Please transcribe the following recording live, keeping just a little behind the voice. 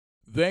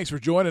Thanks for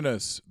joining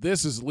us.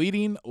 This is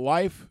Leading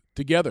Life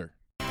Together.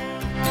 River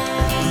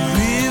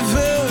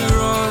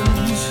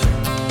runs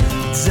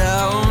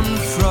down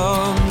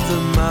from the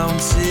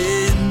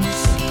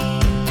mountains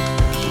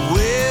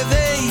where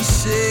they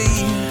say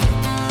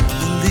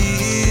the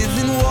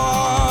living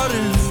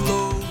water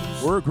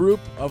flows. We're a group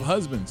of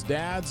husbands,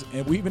 dads,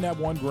 and we even have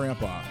one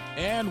grandpa.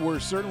 And we're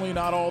certainly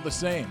not all the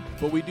same,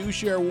 but we do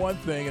share one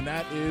thing, and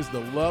that is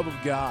the love of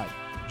God.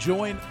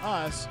 Join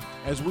us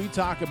as we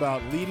talk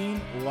about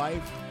leading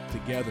life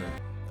together.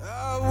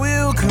 I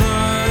will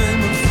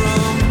climb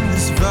from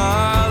this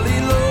valley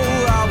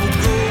low. I will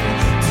go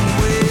to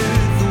where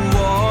the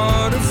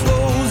water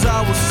flows.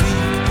 I will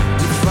seek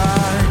to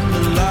find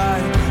the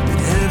light that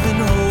heaven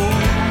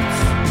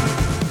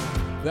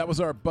holds. That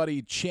was our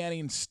buddy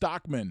Channing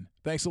Stockman.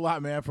 Thanks a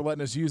lot, man, for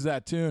letting us use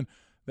that tune.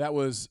 That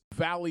was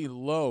Valley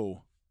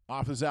Low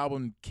off his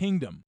album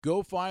Kingdom.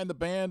 Go find the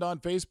band on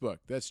Facebook.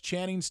 That's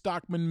Channing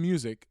Stockman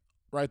Music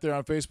right there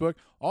on Facebook.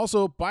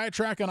 Also, buy a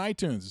track on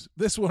iTunes.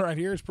 This one right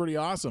here is pretty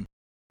awesome.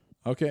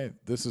 Okay,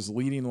 this is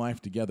Leading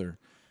Life Together.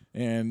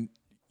 And,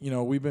 you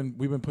know, we've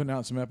been putting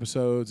out some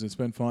episodes. It's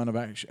been fun.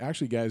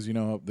 Actually, guys, you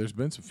know, there's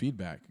been some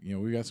feedback. You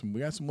know, we got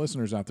some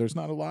listeners out there. It's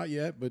not a lot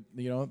yet, but,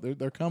 you know,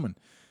 they're coming.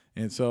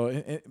 And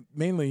so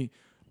mainly,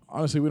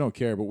 honestly, we don't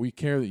care, but we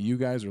care that you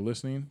guys are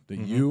listening, that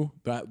you,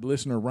 that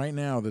listener right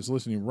now that's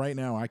listening right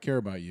now, I care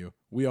about you.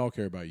 We all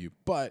care about you.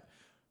 But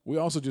we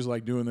also just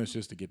like doing this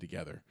just to get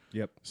together.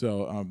 Yep.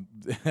 So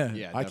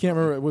Yeah, I can't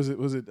remember. Was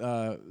it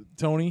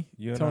Tony?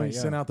 You and Tony I, yeah.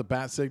 sent out the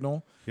bat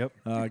signal.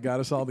 Yep. Got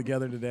us all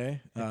together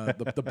today.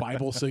 The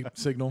Bible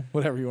signal,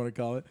 whatever you want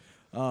to call it.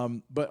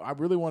 But I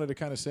really wanted to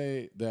kind of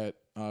say that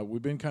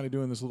we've been kind of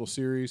doing this little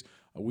series.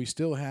 We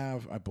still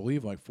have, I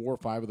believe, like 4 or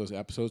 5 of those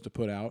episodes to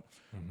put out.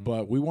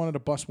 But we wanted to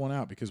bust one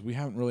out because we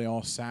haven't really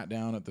all sat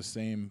down at the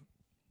same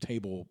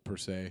table per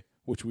se,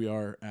 which we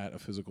are at a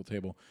physical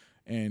table,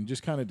 and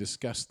just kind of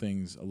discuss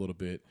things a little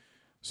bit.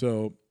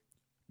 So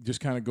just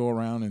kind of go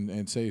around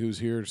and say who's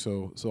here,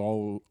 so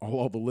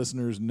all the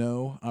listeners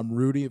know. I'm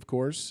Rudy, of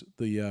course,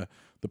 the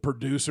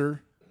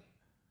producer.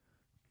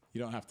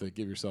 You don't have to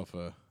give yourself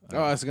a.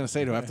 I was gonna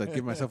say, do I have to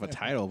give myself a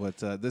title?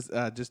 But this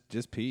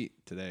just Pete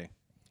today.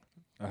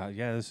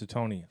 Yeah, this is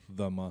Tony,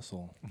 the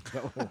muscle.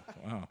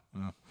 Wow.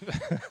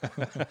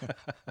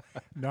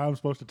 Now I'm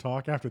supposed to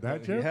talk after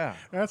that, Jeff? Yeah.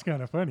 That's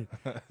kind of funny.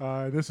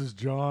 This is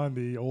John,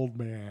 the old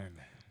man.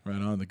 Right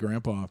on, the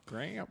grandpa.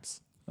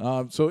 Gramps.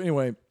 So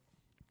anyway,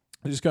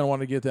 I just kind of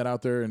wanted to get that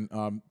out there.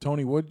 And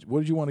Tony, what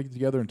did you want to get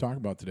together and talk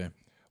about today?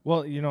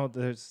 Well, you know,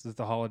 there's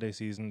the holiday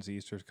seasons,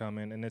 Easter's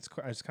coming, and it's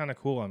kind of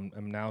cool.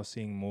 I'm now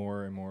seeing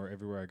more and more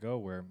everywhere I go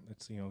where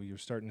it's, you know, you're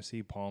starting to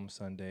see Palm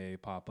Sunday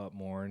pop up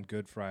more and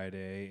Good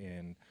Friday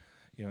and,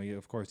 you know,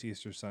 of course,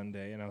 Easter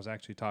Sunday. And I was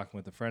actually talking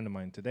with a friend of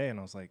mine today, and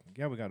I was like,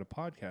 yeah, we got a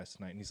podcast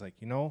tonight. And he's like,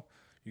 you know,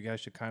 you guys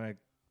should kind of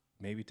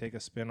maybe take a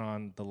spin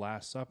on the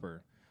Last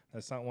Supper.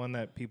 That's not one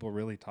that people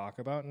really talk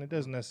about, and it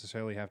doesn't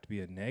necessarily have to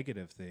be a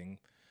negative thing.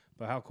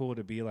 But how cool would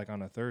it be, like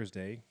on a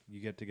Thursday, you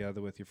get together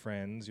with your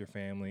friends, your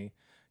family,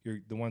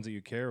 the ones that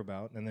you care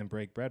about, and then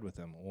break bread with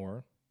them,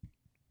 or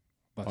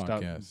bust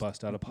out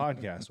a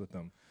podcast with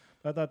them.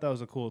 I thought that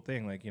was a cool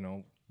thing. Like, you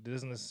know, it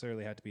doesn't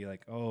necessarily have to be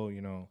like, oh, you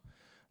know,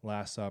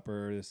 Last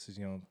Supper. This is,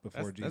 you know,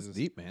 before Jesus. That's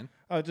deep, man.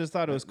 I just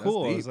thought it was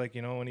cool. I deep. was like,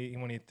 you know, when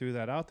he threw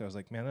that out there, I was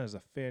like, man, that is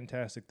a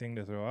fantastic thing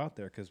to throw out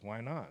there, because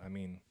why not? I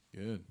mean,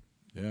 Good.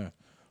 Yeah.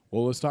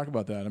 Well, let's talk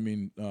about that. I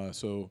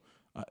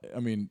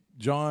mean,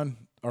 John,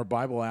 our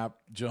Bible app,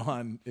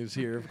 John is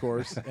here, of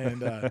course,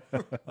 and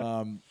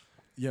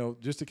you know,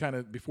 just to kind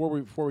of before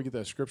we get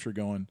that scripture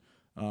going,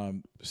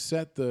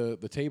 set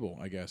the table,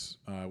 I guess,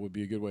 would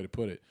be a good way to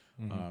put it.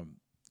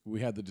 We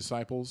had the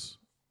disciples,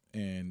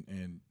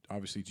 and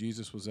obviously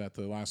Jesus was at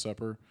the Last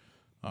Supper.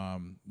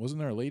 Wasn't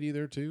there a lady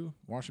there too,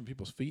 washing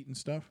people's feet and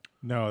stuff?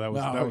 No, that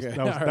was okay.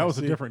 that was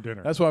See, a different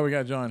dinner. That's why we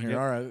got John here. Yep.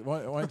 All right,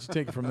 why don't you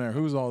take it from there?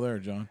 Who's all there,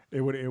 John?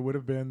 It would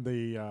have been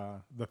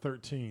the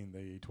 13,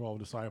 the 12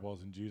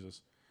 disciples, and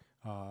Jesus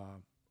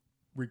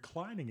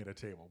reclining at a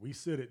table. We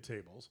sit at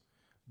tables,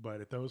 but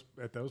at those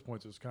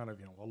points it was kind of,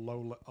 you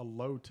know, a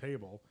low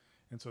table,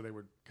 and so they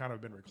would kind of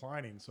been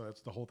reclining. So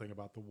that's the whole thing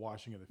about the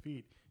washing of the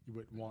feet. You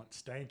wouldn't want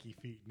stanky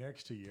feet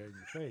next to you in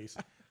your face.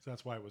 So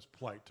that's why it was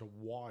polite to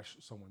wash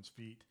someone's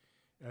feet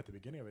at the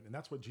beginning of it, and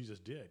that's what Jesus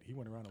did. He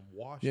went around and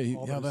washed.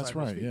 all the that's disciples'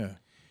 right. feet. Yeah.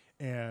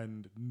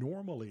 And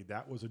normally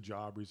that was a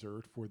job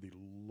reserved for the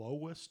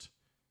lowest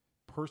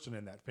person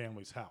in that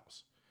family's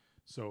house.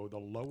 So the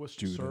lowest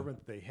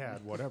servant they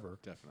had, whatever,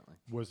 Definitely.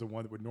 was the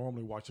one that would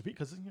normally wash the feet,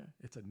 because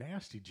it's a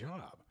nasty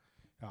job.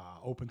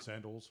 Open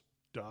sandals,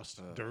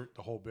 dust, dirt,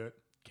 the whole bit,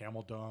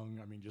 camel dung.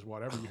 I mean, just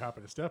whatever you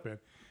happen to step in.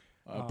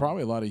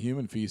 Probably a lot of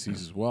human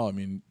feces as well. I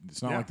mean,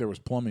 it's not Yeah. like there was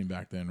plumbing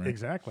back then, right?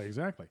 Exactly.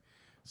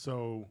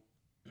 So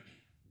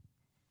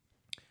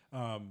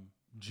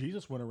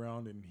Jesus went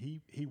around and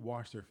he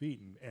washed their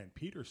feet, and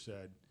Peter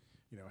said,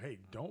 you know, hey,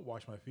 don't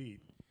wash my feet.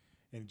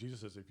 And Jesus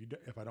says,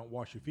 if I don't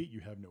wash your feet,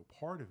 you have no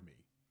part of me.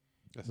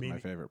 This is my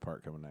favorite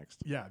part coming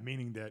next. Yeah,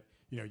 meaning that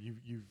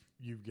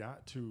you've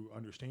got to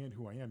understand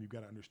who I am. You've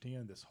got to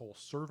understand this whole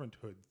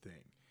servanthood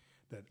thing,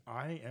 that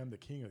I am the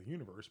king of the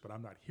universe, but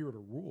I'm not here to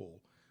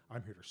rule.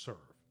 I'm here to serve.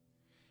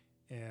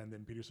 And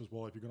then Peter says,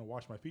 well, if you're going to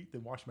wash my feet,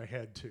 then wash my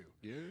head too.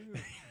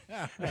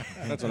 Yeah.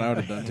 That's what I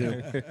would have done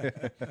too.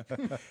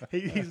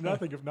 He's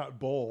nothing if not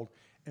bold.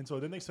 And so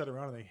then they sat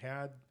around and they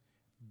had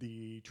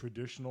the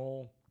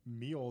traditional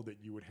meal that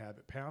you would have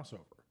at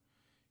Passover.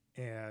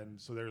 And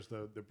so there's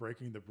the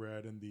breaking of the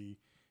bread and the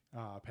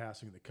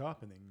passing of the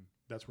cup. And then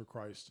that's where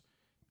Christ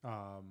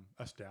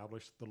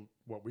established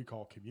what we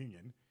call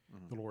communion,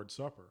 the Lord's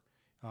Supper,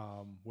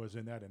 was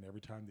in that. And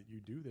every time that you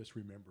do this,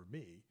 remember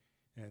me.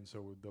 And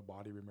so the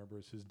body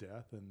remembers his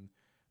death, and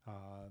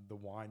the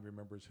wine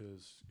remembers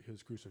his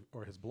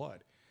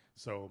blood.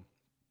 So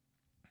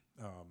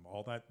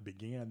all that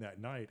began that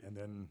night, and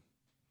then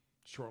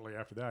shortly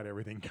after that,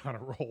 everything kind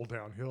of rolled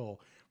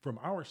downhill from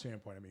our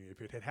standpoint. I mean,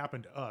 if it had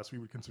happened to us, we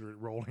would consider it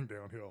rolling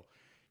downhill,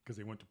 because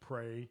they went to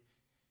pray,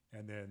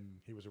 and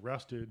then he was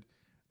arrested.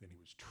 Then he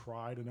was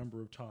tried a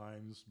number of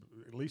times,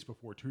 at least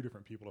before 2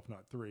 different people, if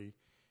not 3,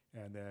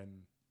 and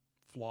then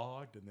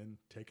flogged, and then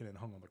taken and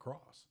hung on the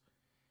cross.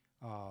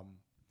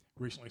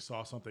 Recently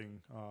saw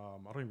something, I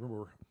don't even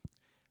remember.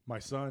 My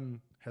son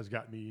has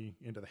got me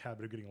into the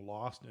habit of getting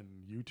lost in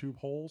YouTube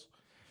holes.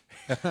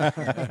 And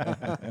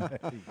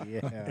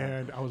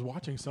I was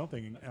watching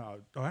something,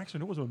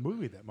 actually, it was a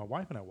movie that my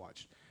wife and I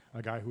watched,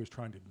 a guy who was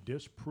trying to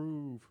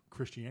disprove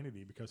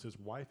Christianity because his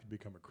wife had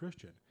become a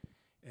Christian.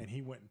 And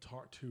he went and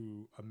talked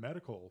to a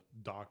medical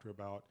doctor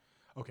about,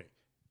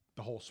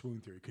 the whole swoon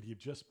theory. Could he have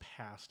just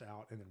passed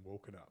out and then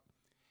woken up?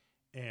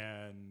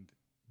 And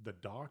the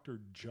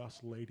doctor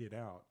just laid it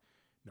out.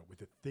 Now, with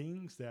the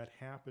things that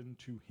happened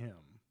to him,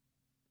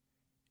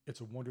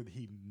 it's a wonder that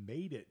he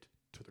made it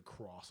to the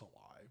cross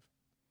alive.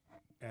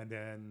 And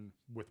then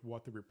with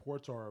what the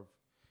reports are of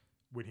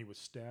when he was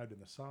stabbed in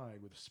the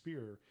side with a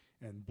spear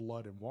and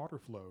blood and water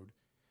flowed,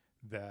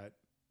 that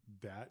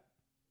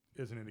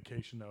is an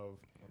indication of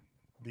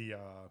the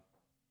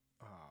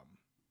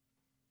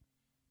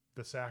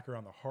sac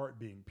around the heart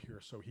being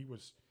pierced. So he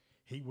was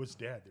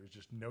dead. There's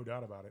just no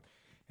doubt about it.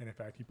 And in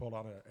fact, he pulled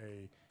out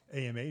a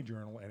AMA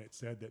journal, and it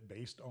said that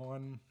based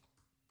on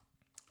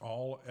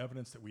all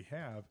evidence that we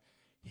have,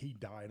 he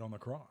died on the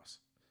cross.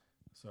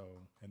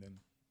 So, and then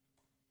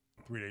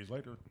 3 days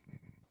later,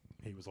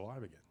 he was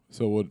alive again.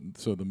 So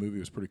the movie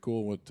was pretty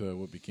cool.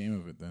 What became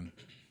of it then?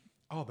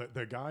 Oh,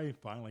 the guy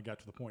finally got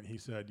to the point. He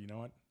said, you know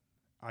what?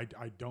 I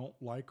don't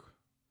like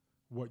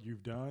what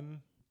you've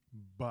done,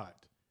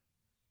 but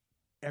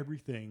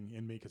everything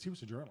in me, because he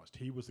was a journalist.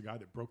 He was the guy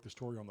that broke the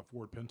story on the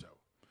Ford Pinto.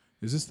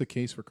 Is this The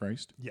Case for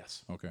Christ?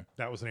 Yes. Okay.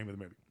 That was the name of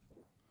the movie.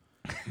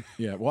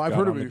 Yeah. Well, I've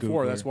heard of it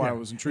before. That's why I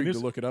was intrigued to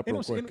look it up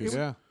real quick.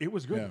 It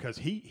was good because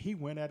he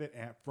went at it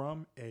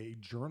from a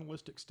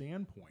journalistic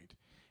standpoint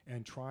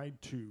and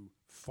tried to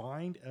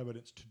find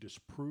evidence to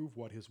disprove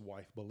what his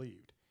wife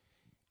believed.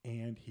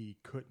 And he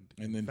couldn't.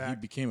 And then he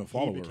became a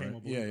follower,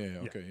 right? Yeah.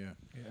 Okay, yeah.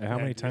 How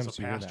many times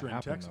do you hear that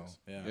happen, though?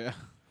 Yeah.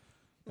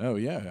 Oh,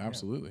 yeah,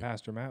 absolutely.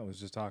 Pastor Matt was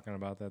just talking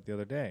about that the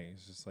other day.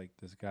 He's just like,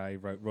 this guy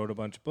wrote a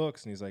bunch of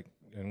books, and he's like,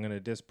 I'm going to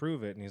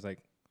disprove it. And he's like,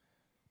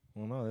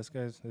 well, no, this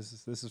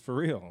is for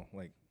real.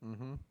 Like,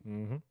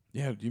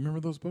 Yeah, do you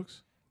remember those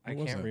books? I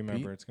can't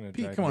remember. Pete? It's going to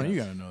Pete, come on, you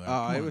got to know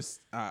that. It was,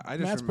 I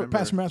just remember.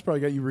 Pastor Matt's probably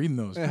got you reading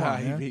those. Come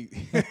on, man.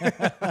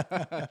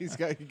 He's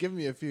given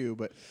me a few,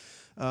 but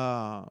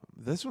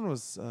this one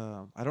was,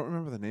 I don't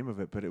remember the name of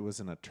it, but it was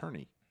an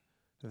attorney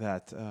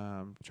that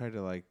tried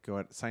to go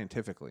at it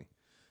scientifically.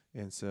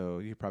 And so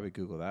you probably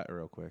Google that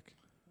real quick.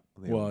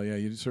 Well, yeah,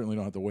 you certainly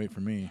don't have to wait for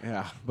me.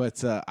 Yeah,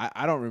 but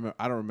I don't remember.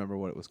 I don't remember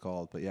what it was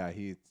called. But yeah,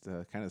 he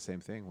kind of the same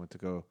thing. Went to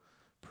go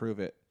prove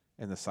it,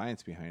 and the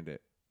science behind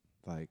it,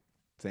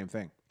 same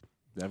thing.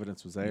 The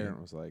evidence was there, and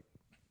it was like.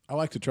 I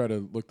like to try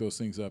to look those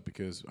things up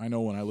because I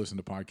know when I listen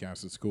to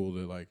podcasts, it's cool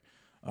to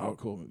oh,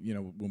 cool. You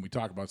know, when we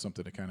talk about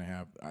something to kind of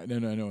have. I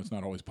know it's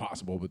not always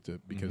possible, but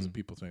because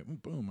people say,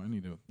 boom, I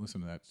need to listen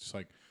to that. It's just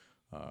like.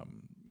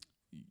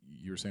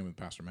 You were saying with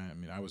Pastor Matt. I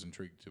mean, I was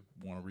intrigued to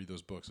want to read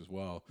those books as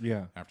well.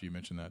 Yeah. After you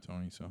mentioned that,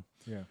 Tony. So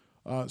yeah.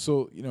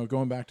 So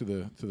going back to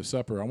the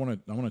supper, I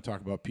want to talk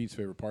about Pete's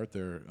favorite part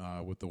there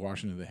with the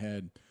washing of the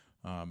head.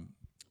 I'm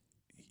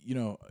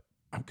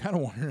kind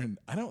of wondering.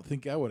 I don't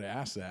think I would have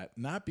asked that,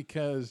 not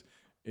because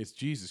it's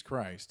Jesus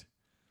Christ,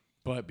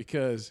 but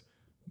because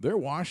they're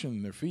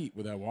washing their feet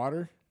with that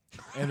water.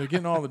 And they're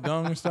getting all the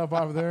dung and stuff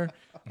off of there.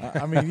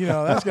 I mean,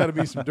 that's got to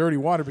be some dirty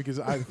water because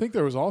I think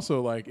there was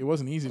also it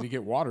wasn't easy to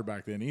get water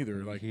back then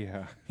either.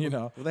 Yeah.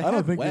 Well, I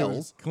don't think there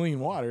was clean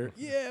water.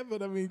 Yeah,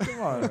 but I mean,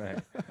 come on. Right.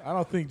 I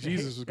don't think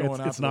Jesus was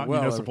going out it's to not the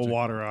well municipal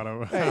water out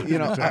of. Hey,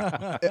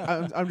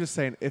 I'm just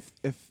saying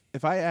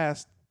if I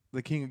asked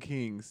the King of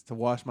Kings to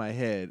wash my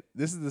head,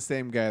 this is the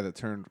same guy that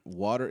turned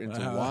water into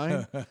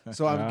wine.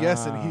 So I'm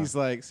guessing he's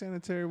like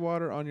sanitary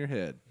water on your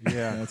head.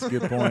 Yeah, that's a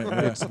good point.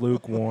 Yeah. It's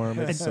lukewarm.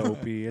 It's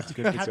soapy. It's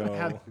good to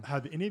go.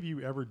 Have any of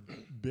you ever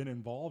been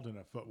involved in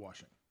a foot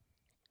washing?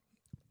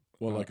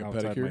 Well, like a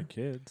outside pedicure? My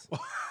kids.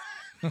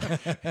 I'm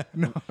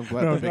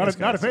glad No, the biggest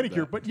guy not a said pedicure,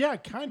 that. but yeah,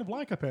 kind of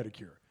like a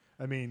pedicure.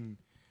 I mean,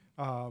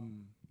 I've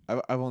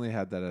only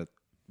had that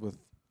with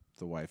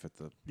the wife at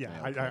the yeah,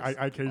 nail place.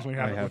 I occasionally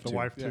have I it have with the to.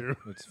 wife too.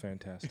 It's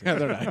fantastic. Yeah,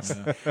 they're nice.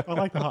 I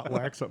like the hot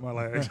wax up my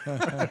legs.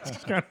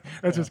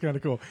 That's just kind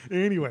of cool.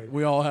 Anyway,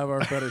 We all have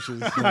our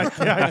fetishes.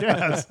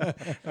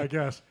 I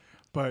guess.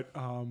 But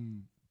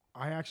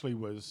I actually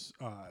was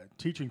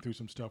teaching through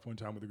some stuff one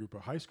time with a group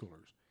of high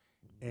schoolers,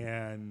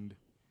 and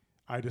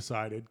I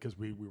decided, because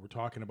we were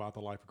talking about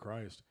the life of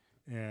Christ,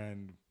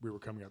 and we were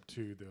coming up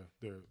to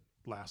the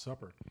Last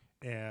Supper,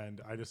 and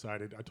I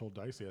told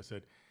Dicey, I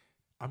said,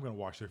 I'm going to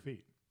wash their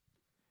feet.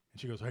 And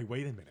she goes, hey,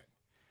 wait a minute.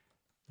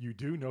 You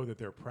do know that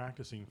they're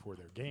practicing for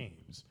their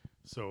games.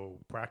 So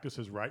practice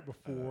is right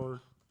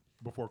before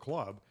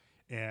club,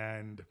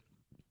 and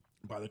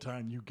by the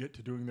time you get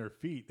to doing their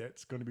feet,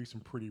 that's going to be some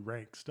pretty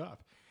rank stuff.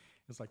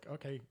 It's like,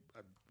 okay,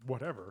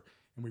 whatever.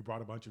 And we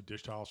brought a bunch of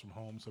dish towels from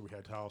home, so we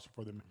had towels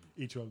for them.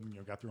 Each of them,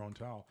 got their own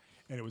towel,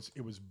 and it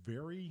was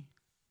very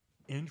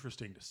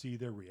interesting to see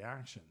their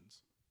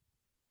reactions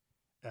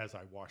as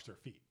I washed their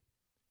feet.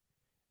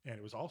 And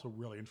it was also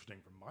really interesting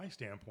from my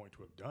standpoint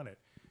to have done it,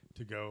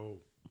 to go,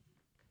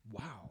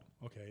 wow,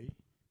 okay.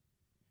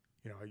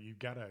 You've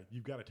got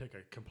to take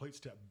a complete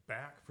step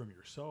back from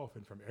yourself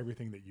and from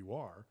everything that you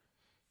are,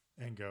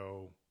 and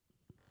go,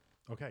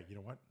 okay, you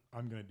know what?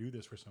 I'm going to do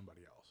this for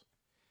somebody else.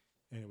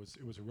 And it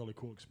was a really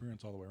cool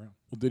experience all the way around.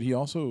 Well, did he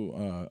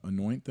also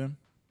anoint them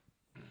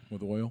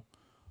with oil?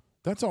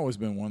 That's always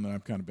been one that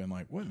I've kind of been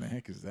like, what in the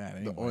heck is that? The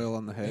Anyway? oil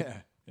on the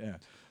head. Yeah.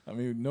 I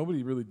mean,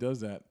 nobody really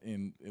does that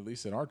at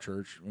least at our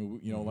church.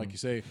 Like you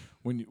say,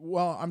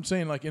 I'm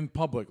saying like in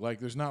public, like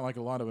there's not like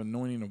a lot of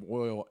anointing of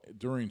oil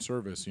during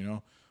service,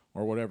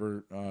 or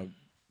whatever.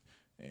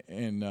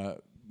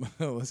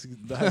 Let's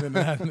dive into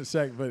that in a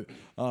sec. But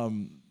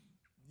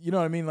you know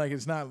what I mean? Like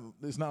it's not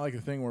like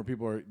a thing where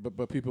people are,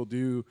 but people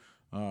do,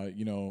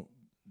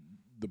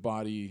 the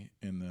body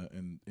and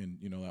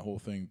that whole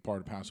thing,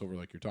 part of Passover,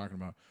 like you're talking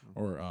about,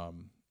 or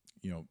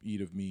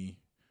eat of me.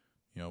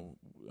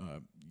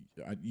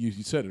 You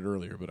said it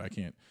earlier, but I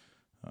can't.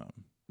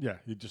 Yeah,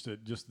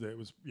 it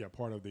was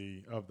part of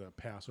the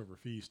Passover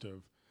feast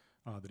of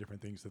the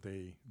different things that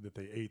they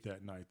ate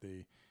that night.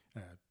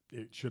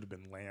 It should have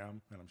been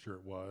lamb, and I'm sure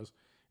it was,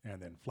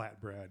 and then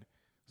flatbread.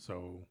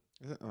 So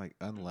Is it like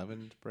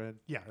unleavened bread?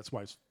 yeah, that's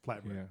why it's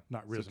flatbread, Yeah.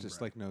 not So risen just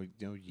bread. like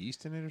no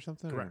yeast in it or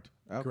something? Correct.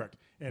 Or? Oh. Correct.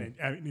 And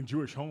in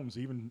Jewish homes,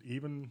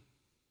 even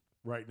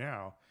right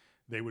now,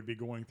 they would be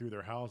going through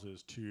their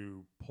houses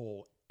to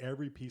pull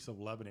every piece of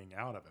leavening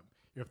out of them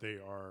if they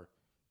are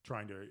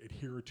trying to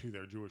adhere to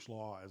their Jewish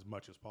law as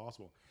much as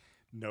possible.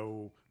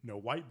 No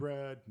white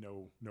bread,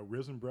 no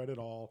risen bread at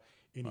all,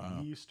 any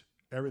yeast,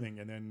 everything.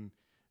 And then,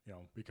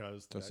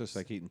 because So it's just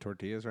like eating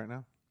tortillas right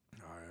now?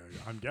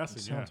 I'm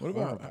guessing, yeah. Sounds What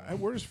about horrible.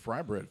 where does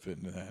fry bread fit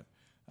into that?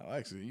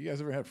 Alexis, you guys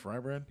ever had fry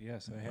bread?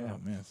 Yes, I Oh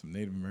have. man, some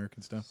Native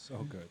American stuff. So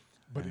good.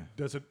 But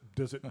does it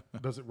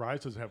rise?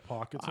 Does it have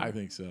pockets? in I it?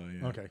 think so.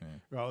 Yeah. Okay. Yeah.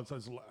 Well,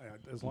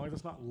 as long as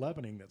it's not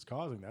leavening that's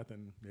causing that,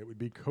 then it would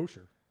be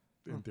kosher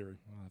in theory.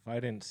 Well, if I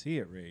didn't see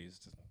it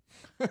raised,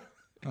 who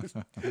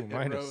am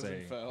I to rose and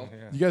say? fell.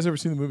 Yeah. You guys ever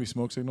seen the movie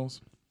Smoke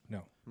Signals?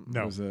 No.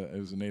 No. It was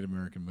a Native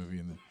American movie,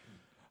 and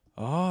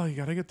you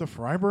got to get the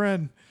fry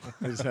bread.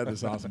 I just had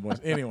this awesome voice.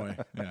 Anyway,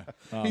 yeah.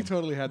 He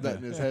totally had that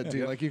in his head,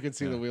 too. Like you could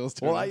see the wheels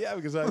turn. Well,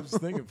 because I was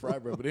thinking fry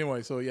bread. But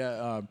anyway, so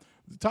yeah,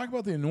 talk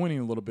about the anointing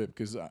a little bit,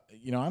 because I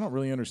don't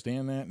really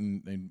understand that.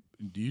 And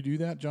do you do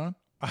that, John?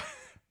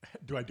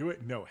 Do I do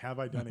it? No. Have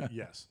I done it?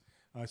 Yes.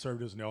 I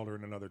served as an elder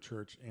in another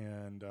church,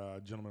 and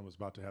a gentleman was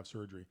about to have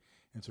surgery,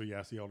 and so he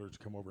asked the elders to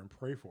come over and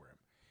pray for him.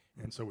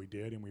 And so we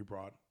did, and we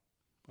brought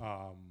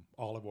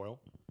olive oil,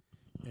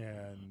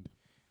 and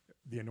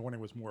the anointing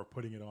was more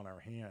putting it on our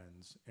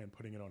hands and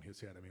putting it on his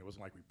head. I mean, it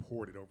wasn't like we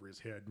poured it over his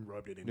head and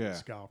rubbed it into his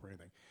scalp or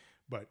anything.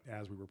 But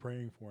as we were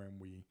praying for him,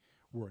 we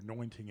were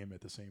anointing him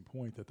at the same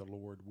point that the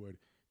Lord would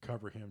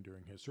cover him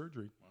during his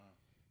surgery.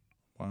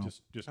 Wow.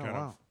 Just Oh, kind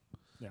wow.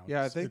 of.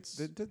 Yeah, it's-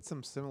 they did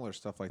some similar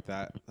stuff like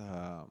that,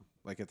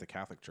 like at the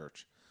Catholic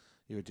Church.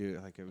 You would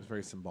do it was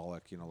very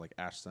symbolic, like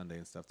Ash Sunday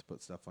and stuff, to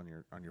put stuff on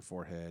your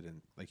forehead,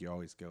 and like you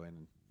always go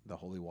in the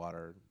holy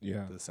water,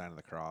 Yeah. to the sign of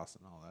the cross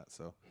and all that.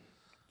 So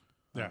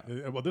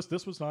Yeah. Well, this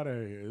was not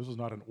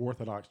an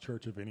Orthodox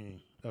church of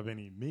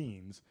any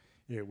means.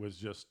 It was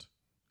just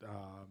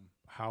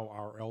how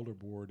our elder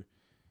board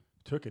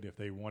took it. If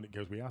they wanted,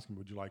 because we asked him,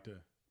 would you like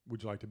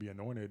to be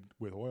anointed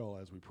with oil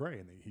as we pray?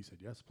 And he said,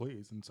 yes,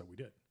 please. And so we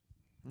did.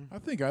 I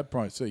think I'd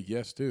probably say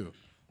yes too.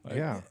 Like,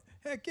 Yeah.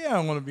 Heck yeah, I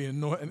want to be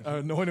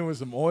anointed with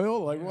some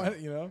oil. Like what?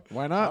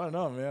 why not? I don't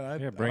know, man.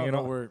 Yeah, bring I it don't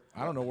know on. where.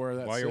 I don't know where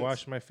that. While you're sits.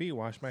 washing my feet,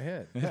 wash my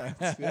head.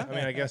 I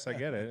mean, I guess I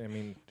get it. I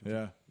mean,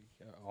 Yeah.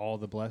 all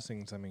the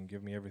blessings. I mean,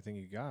 give me everything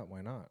you got.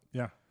 Why not?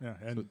 Yeah. Yeah.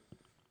 And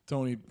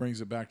Tony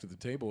brings it back to the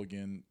table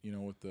again,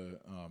 with the,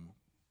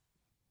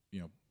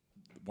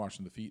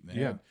 washing the feet and the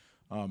Yeah.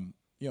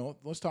 head.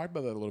 Let's talk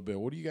about that a little bit.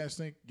 What do you guys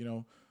think,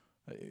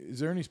 Is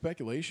there any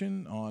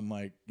speculation on,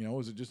 like,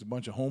 was it just a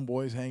bunch of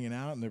homeboys hanging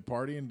out and they're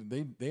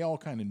partying? They all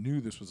kind of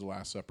knew this was the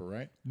Last Supper,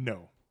 right?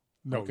 No,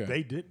 Okay.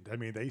 they didn't. I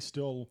mean, they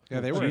still. Yeah,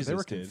 they were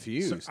Jesus did.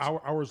 confused.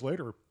 So hours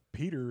later,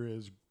 Peter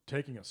is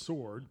taking a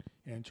sword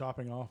and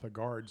chopping off a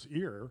guard's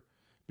ear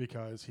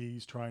because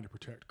he's trying to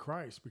protect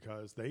Christ.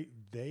 Because they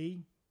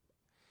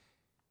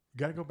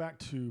got to go back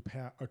to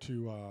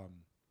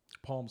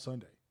Palm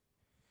Sunday.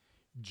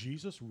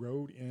 Jesus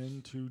rode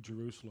into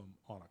Jerusalem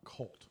on a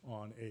colt,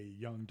 on a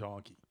young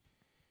donkey,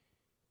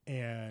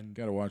 and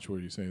Got to watch where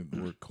you say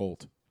the word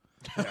cult.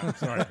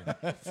 sorry,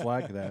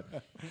 Flag that.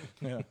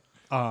 Yeah.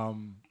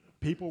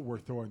 people were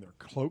throwing their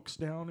cloaks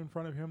down in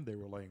front of him. They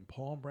were laying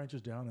palm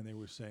branches down, and they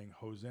were saying,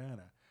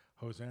 "Hosanna,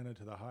 Hosanna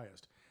to the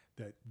highest."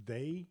 That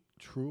they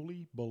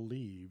truly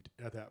believed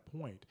at that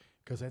point,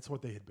 because that's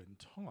what they had been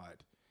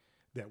taught,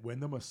 that when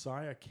the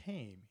Messiah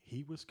came,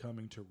 he was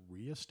coming to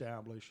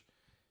reestablish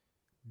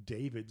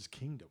David's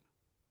kingdom.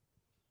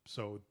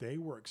 So they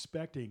were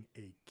expecting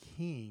a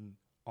king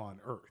on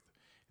earth.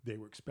 They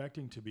were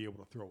expecting to be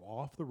able to throw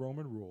off the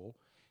Roman rule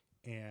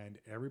and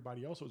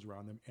everybody else that was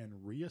around them and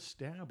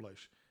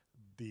reestablish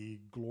the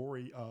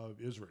glory of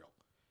Israel.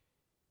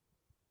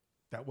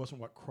 That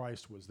wasn't what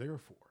Christ was there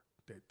for.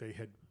 They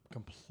had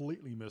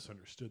completely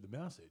misunderstood the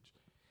message.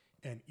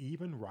 And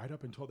even right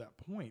up until that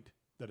point,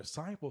 the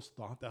disciples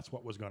thought that's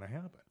what was going to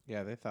happen.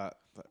 Yeah, they thought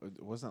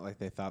it wasn't like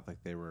they thought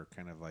like they were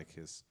kind of like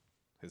his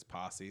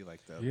posse,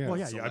 like the Yeah. Well,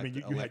 yeah. I select- mean,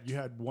 you elect-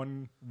 had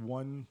one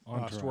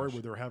Entourage. story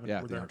where they're having Yeah,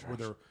 where the they're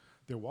entourage.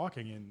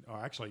 walking in.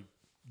 Actually,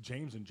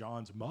 James and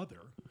John's mother,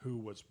 who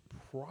was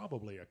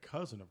probably a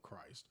cousin of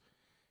Christ,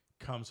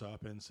 comes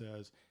up and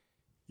says,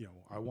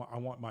 I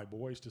want my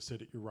boys to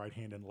sit at your right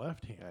hand and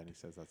left hand. Yeah, and he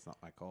says that's not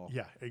my call.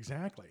 Yeah,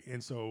 exactly.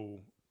 And so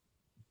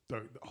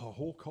the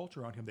whole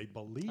culture on him, they read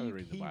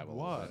believed the he Bible a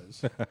little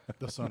was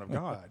the Son of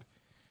God,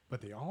 but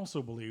they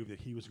also believed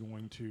that he was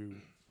going to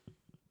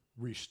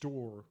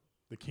restore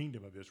the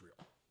kingdom of Israel.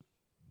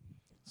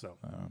 So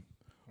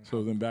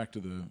So then back to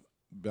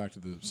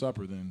the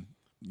supper. Then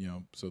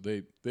so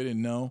they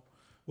didn't know.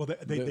 well,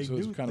 they so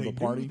it's knew, kind of they a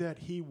party? knew that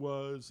he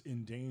was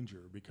in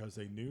danger because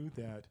they knew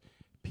that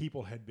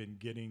people had been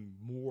getting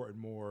more and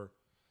more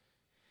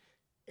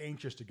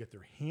anxious to get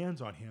their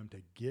hands on him to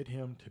get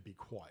him to be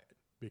quiet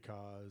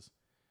because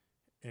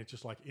it's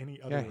just like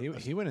any other. Yeah,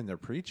 he went in there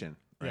preaching,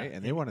 right? Yeah,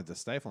 and they wanted to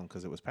stifle him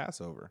because it was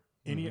Passover.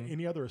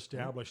 any other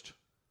established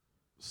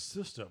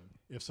system.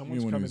 If You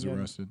someone's mean when he coming was in,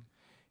 arrested?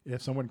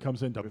 if someone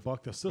comes in to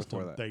buck the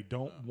system, that. they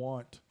don't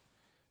want.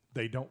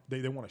 They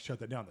want to shut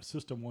that down. The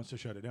system wants to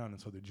shut it down, and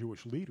so the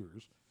Jewish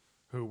leaders,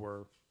 who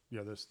were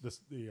the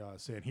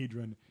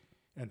Sanhedrin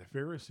and the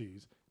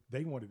Pharisees,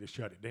 they wanted to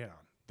shut it down.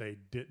 They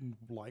didn't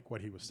like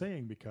what he was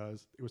saying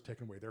because it was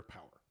taking away their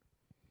power,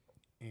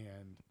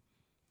 and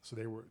so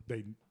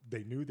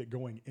they knew that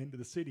going into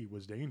the city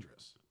was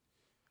dangerous.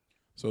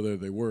 So there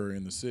they were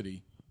in the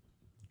city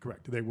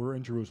Correct. They were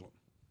in Jerusalem.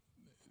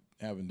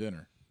 having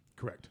dinner,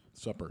 Correct.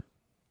 supper.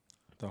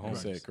 The I home.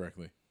 say it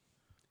correctly.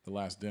 The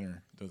last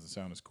dinner doesn't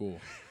sound as cool.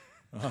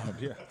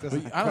 Yeah. But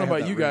I don't know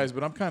about you guys,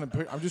 but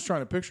I'm just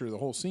trying to picture the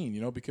whole scene,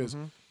 because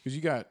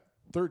you got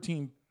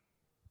 13.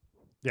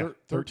 Yeah,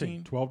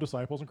 13? 12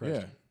 disciples in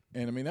Christ. Yeah.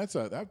 And I mean, that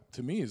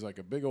to me is like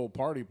a big old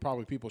party.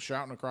 Probably people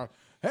shouting across,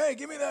 "Hey,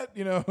 give me that!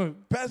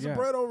 Pass the Yeah,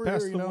 bread over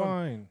pass here!" the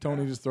wine.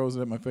 Tony just throws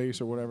it at my face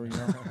or whatever.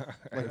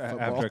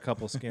 After a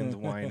couple skins of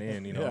wine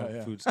in,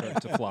 Yeah. food starts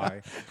to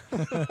fly.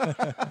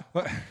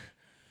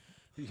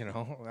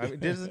 I mean,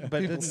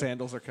 People's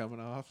sandals are coming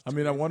off. I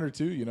mean, I wonder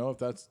too. If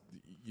that's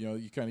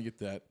you kind of get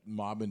that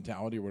mob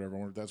mentality or whatever. I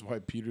wonder if that's why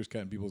Peter's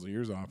cutting people's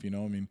ears off. I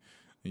mean,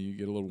 you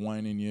get a little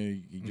wine in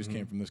you. You just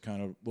came from this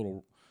kind of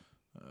little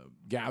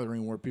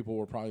gathering where people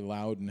were probably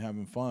loud and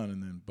having fun,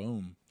 and then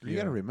boom. You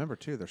got to remember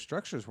too, their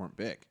structures weren't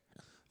big.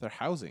 Their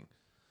housing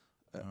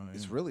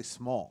is really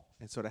small,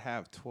 and so to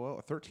have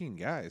 13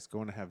 guys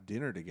going to have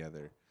dinner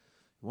together,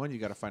 one, you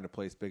got to find a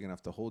place big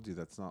enough to hold you.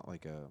 That's not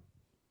like a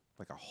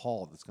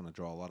hall that's going to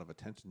draw a lot of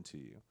attention to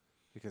you,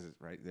 because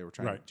they were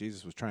trying. Right.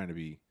 Jesus was trying to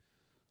be.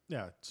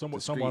 Yeah, somewhat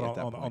Discreet at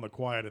that on point. the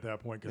quiet at that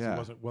point because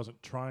Yeah. he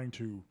wasn't trying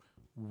to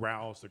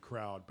rouse the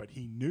crowd, but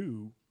he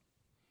knew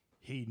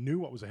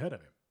what was ahead of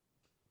him,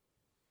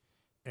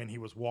 and he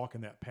was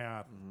walking that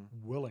path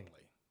willingly.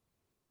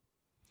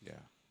 Yeah.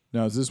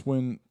 Now, is this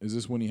when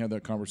he had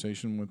that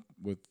conversation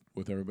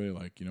with everybody?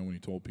 Like, when he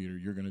told Peter,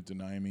 "You're going to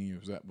deny me."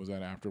 Was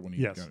that after when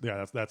he? Yes, got,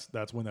 yeah,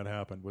 that's when that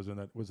happened. Was in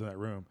that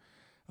room.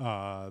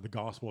 The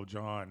Gospel of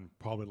John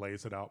probably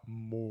lays it out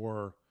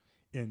more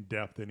in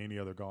depth than any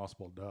other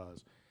gospel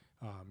does,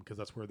 because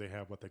that's where they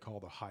have what they call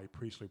the high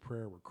priestly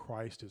prayer, where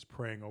Christ is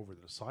praying over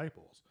the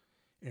disciples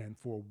and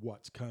for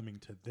what's coming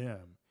to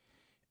them,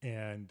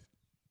 and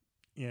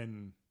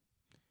in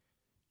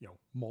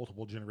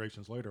multiple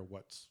generations later,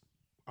 what's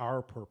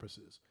our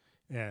purposes.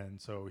 And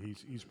so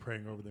he's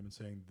praying over them and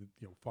saying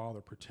that,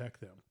 Father, protect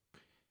them,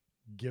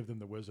 give them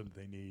the wisdom that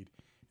they need.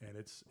 And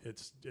it's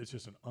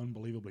just an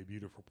unbelievably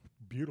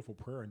beautiful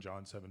prayer in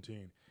John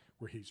 17,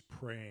 where he's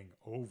praying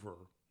over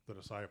the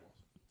disciples.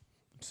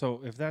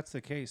 So if that's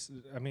the case,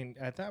 I mean,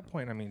 at that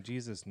point, I mean,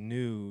 Jesus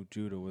knew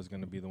Judah was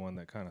going to be the one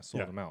that kind of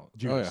sold Yeah. him out.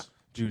 Judas.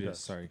 Judas,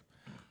 sorry.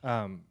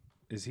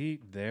 Is he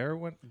there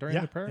during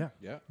the prayer?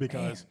 Yeah.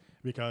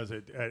 Because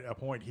at a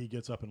point he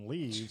gets up and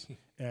leaves,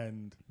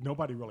 and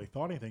nobody really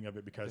thought anything of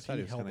it because thought he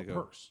he was held the gonna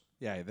go- purse.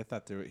 Yeah, they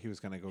thought he was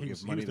going to go He give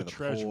was money the to the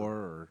treasurer. poor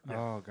or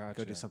Oh, gotcha.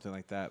 go do something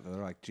like that.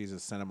 They're like,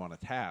 Jesus sent him on a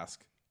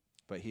task,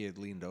 but he had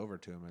leaned over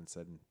to him and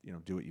said,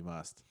 do what you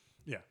must.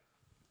 Yeah.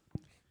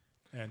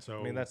 And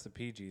so I mean, that's the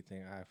PG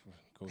thing. I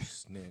go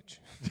snitch.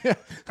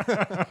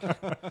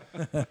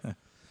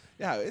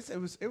 Yeah,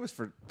 it was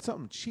for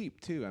something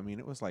cheap too. I mean,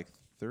 it was like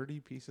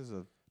 30 pieces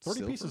of 30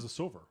 silver. pieces of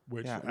silver,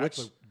 which Yeah,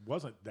 actually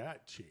wasn't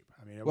that cheap.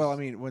 I mean, it Well, was,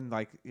 I mean, when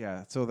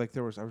so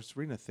I was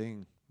reading a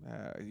thing.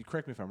 You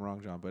correct me if I'm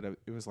wrong, John, but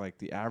it was like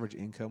the average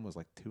income was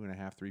like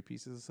 2.5, 3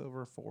 pieces of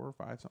silver, 4 or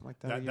 5, something like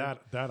that. a year.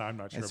 that I'm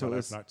not sure And so about. it I've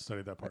was- not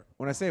studied that part.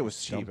 When I say it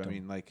was cheap, Dumped I 'em.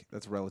 mean like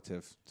that's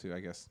relative to,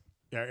 I guess.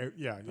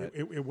 Yeah, But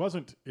it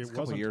wasn't. It it's a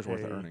couple wasn't years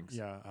worth of earnings.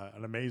 Yeah,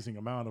 an amazing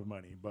amount of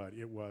money, but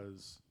it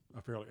was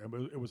a fairly.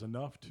 It was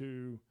enough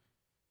to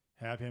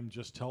have him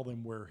just tell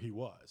them where he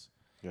was.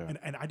 Yeah.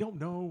 And I don't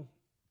know.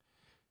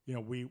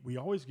 We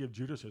always give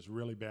Judas his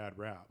really bad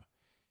rap.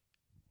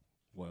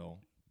 Well,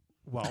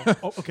 Well,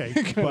 okay,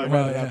 but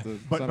Well,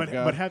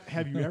 yeah. but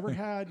have you ever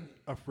had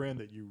a friend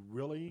that you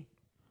really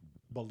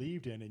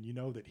believed in, and you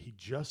know that he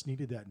just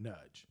needed that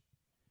nudge,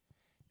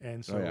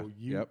 and so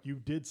yeah. you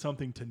did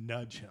something to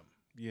nudge him,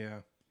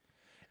 yeah.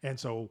 and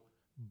so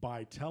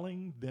by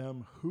telling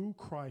them who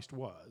Christ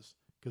was,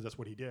 because that's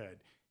what he did,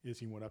 is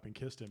he went up and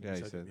kissed him. Yeah, and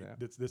he said, said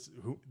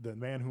that. The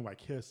man whom I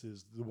kiss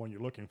is the one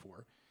you're looking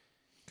for.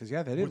 Because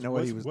they didn't know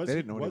what he was. They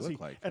didn't know what he was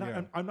looked like. And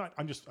Yeah.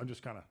 I'm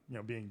just kind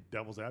of being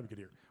devil's advocate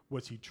here.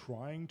 Was he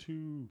trying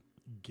to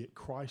get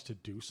Christ to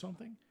do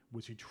something?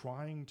 Was he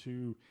trying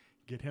to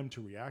get him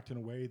to react in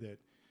a way that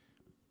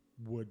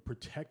would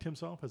protect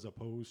himself as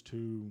opposed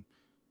to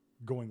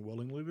going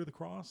willingly to the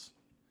cross?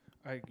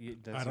 That's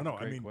I don't know. A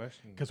great I mean,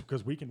 question.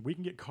 because we can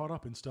get caught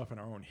up in stuff in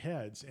our own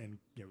heads, and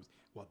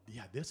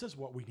this is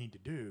what we need to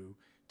do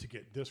to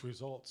get this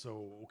result.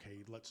 So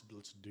okay, let's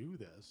do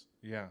this.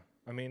 Yeah,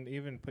 I mean,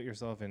 even put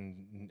yourself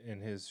in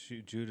his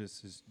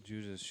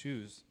Judas'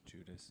 shoes.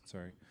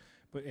 Sorry,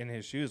 but in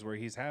his shoes where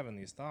he's having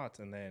these thoughts,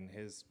 and then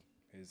his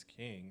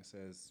king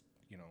says,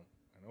 I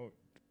know,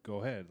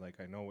 go ahead. Like,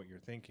 I know what you're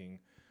thinking.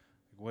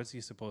 Like, what's he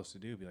supposed to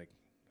do? Be like,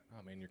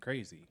 oh man, you're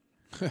crazy.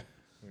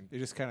 You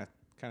just kind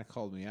of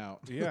called me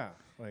out. Yeah,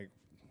 like.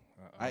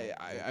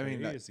 I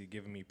mean, is he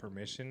giving me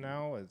permission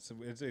now?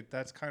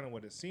 That's kind of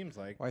what it seems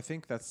like. Well, I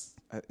think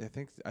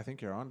I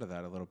think you're onto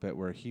that a little bit,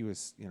 where he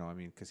was,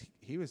 because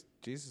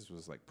Jesus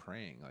was like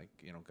praying, like,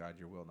 God,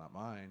 your will, not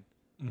mine.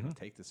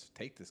 Take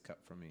this cup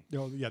from me.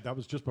 That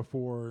was just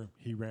before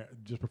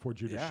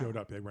Judas Yeah. showed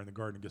up. They were in the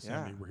Garden of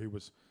Gethsemane Yeah. where he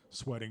was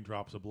sweating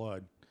drops of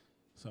blood.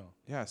 So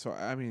Yeah. So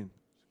I mean,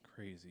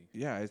 Crazy.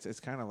 yeah, it's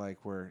kind of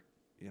like where,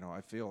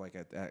 I feel like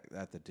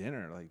at the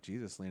dinner, like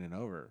Jesus leaning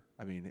over.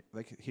 I mean,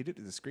 like he did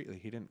it discreetly.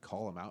 He didn't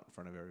call him out in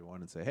front of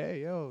everyone and say,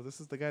 "Hey, yo, this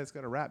is the guy that's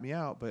got to rat me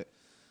out." But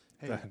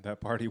hey, That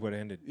party would have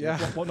ended. yeah,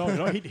 well,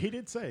 no, he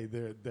did say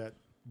that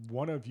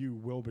one of you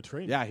will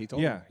betray me. yeah, he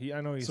told him. Yeah.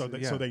 I know. So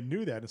they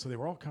knew that, and so they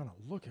were all kind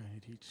of looking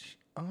at each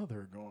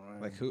other, going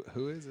Like who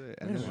is it?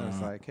 And then Yeah.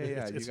 it's like, hey,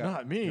 yeah, it's you got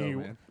not me. go,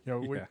 man.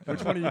 Yeah.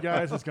 Which one of you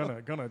guys is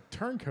gonna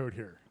turncoat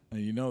here? And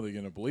they're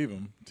going to believe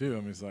him, too. I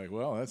mean, it's like,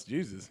 well, that's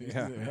Jesus.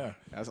 Yeah.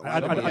 Hasn't I,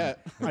 lied to me I,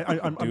 yet.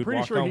 I'm Dude pretty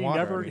walked sure on he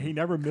water,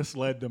 never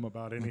misled them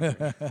about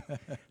anything.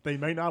 They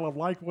may not have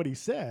liked what he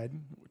said,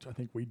 which I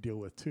think we deal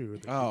with too.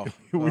 Oh,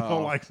 We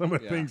don't like some of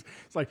the yeah. things.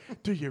 It's like,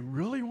 do you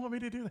really want me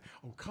to do that?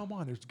 Oh, come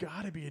on, there's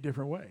got to be a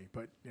different way.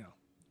 But Yeah.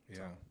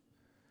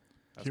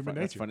 human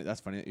That's nature. funny.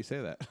 That's funny that you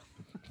say that.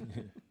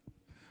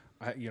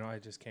 I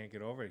just can't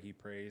get over it. He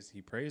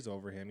prays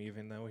over him,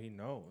 even though he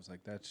knows.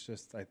 Like, that's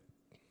just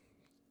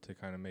to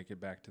kind of make it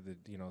back to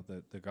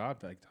the God.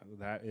 Like,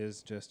 that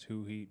is just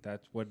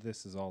that's what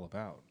this is all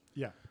about.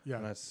 Yeah.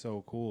 And that's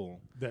so cool.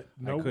 That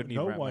I couldn't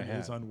even one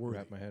is unworthy.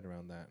 wrap my head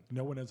around that.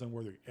 No one is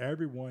unworthy.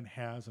 Everyone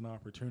has an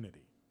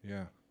opportunity,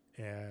 Yeah.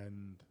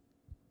 and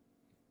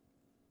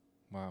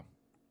Wow.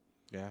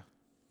 Yeah.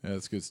 Yeah,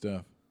 that's good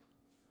stuff.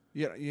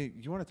 Yeah.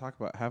 You want to talk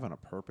about having a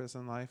purpose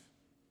in life?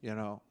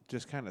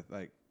 Just kind of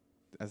like,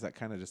 as that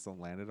kind of just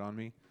landed on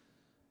me.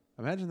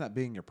 Imagine that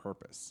being your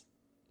purpose.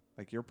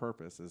 Like, your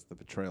purpose is the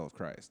betrayal of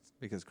Christ,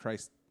 because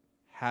Christ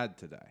had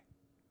to die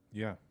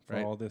Yeah. For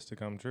Right. all this to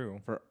come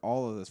true. for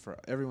all of this, for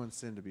everyone's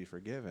sin to be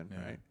forgiven.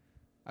 Yeah. Right.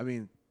 I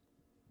mean,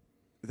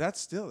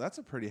 that's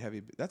a pretty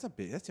heavy. That's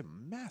a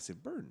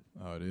massive burden.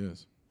 Oh, it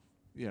is.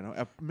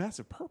 A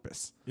massive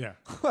purpose. yeah,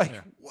 Like,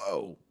 Yeah.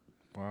 whoa.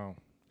 Wow.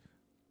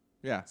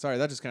 Yeah. Sorry.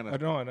 That just kind I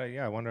of. know.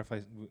 I wonder if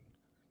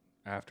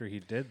after he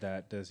did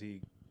that, does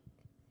he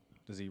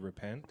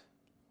repent?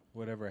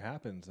 Whatever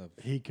happens of.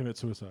 he commits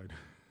suicide.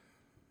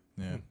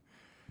 Yeah.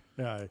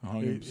 Yeah,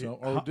 Hung himself-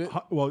 or did-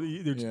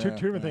 there's Yeah, two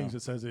different yeah. things.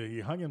 It says that he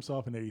hung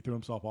himself and then he threw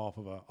himself off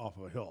of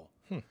a hill.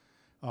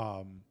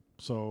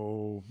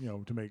 So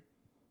to make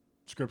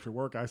scripture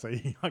work, I say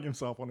he hung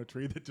himself on a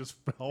tree that just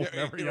fell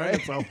whenever he hung right.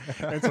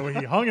 himself. And so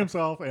he hung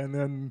himself, and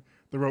then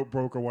the rope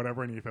broke or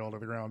whatever, and he fell to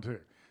the ground too.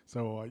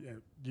 So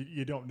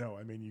you don't know.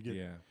 I mean, you get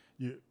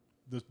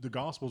the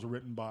Gospels are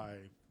written by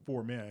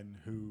 4 men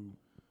who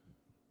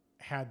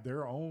had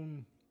their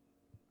own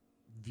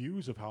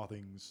views of how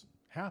things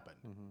happen.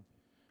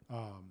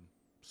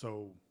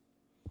 So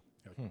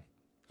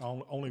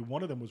only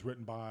one of them was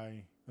written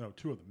by, no,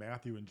 2 of them,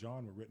 Matthew and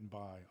John, were written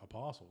by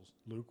apostles.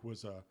 Luke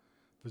was a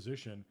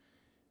physician,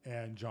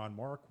 and John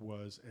Mark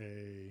was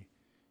an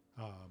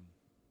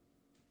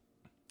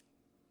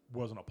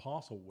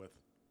apostle with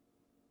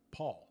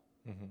Paul.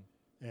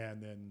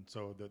 And then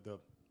so the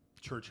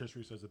church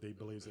history says that they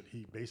believe that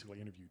he basically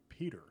interviewed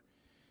Peter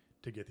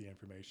to get the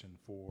information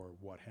for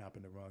what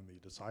happened among the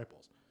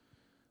disciples.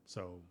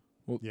 So,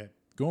 Well, yeah.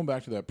 Going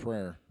back to that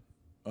prayer,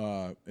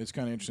 it's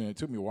kind of interesting. It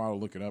took me a while to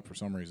look it up for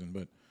some reason,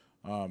 but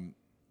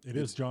It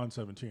is John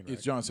 17, right?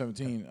 it's John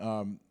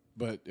 17.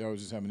 But I was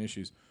just having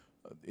issues.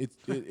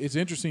 It's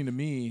interesting to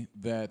me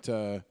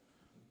that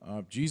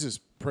Jesus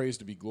prays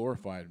to be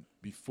glorified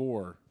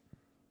before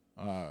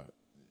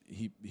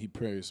he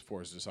prays for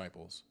his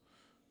disciples,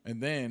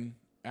 and then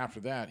after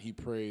that he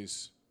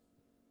prays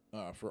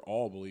for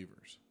all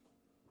believers.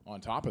 On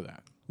top of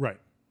that, Right.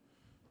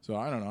 so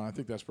I don't know. I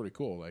think that's pretty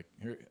cool. Like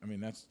here, I mean,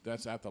 that's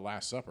at the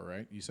Last Supper,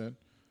 right? You said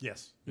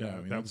Yes. Yeah,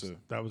 I mean,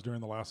 that was during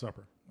the Last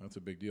Supper. that's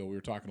a big deal. We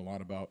were talking a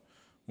lot about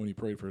when he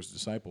prayed for his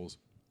disciples.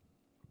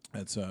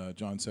 That's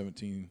John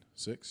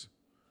 17:6.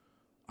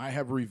 I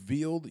have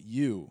revealed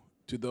you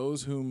to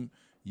those whom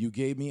you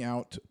gave me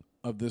out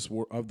of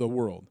the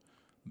world.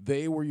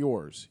 They were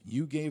yours.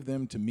 You gave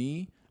them to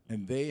me,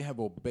 and they have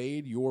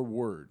obeyed your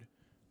word.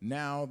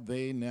 Now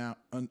they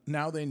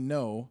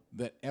know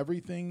that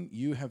everything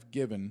you have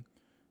given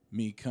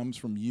me comes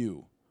from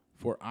you.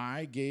 For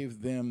I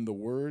gave them the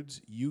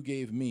words you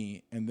gave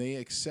me, and they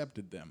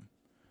accepted them.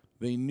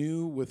 They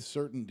knew with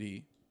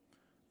certainty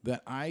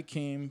that I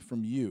came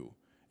from you,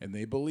 and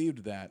they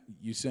believed that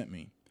you sent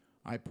me.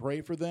 I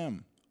pray for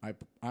them.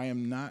 I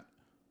am not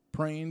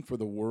praying for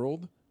the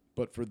world,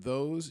 but for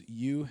those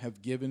you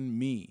have given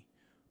me,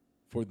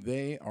 for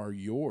they are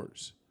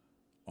yours.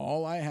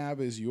 All I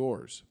have is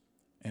yours,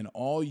 and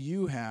all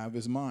you have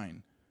is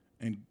mine,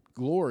 and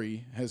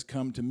glory has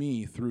come to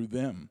me through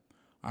them.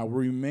 I will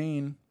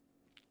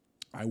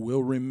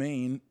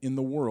remain in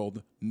the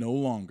world no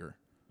longer.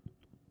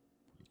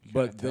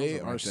 But they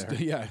are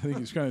I think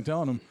he's kind of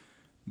telling them,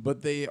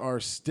 but they are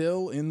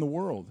still in the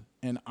world,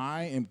 and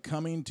I am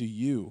coming to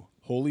you.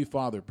 Holy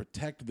Father,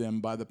 protect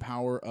them by the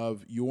power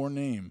of your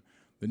name,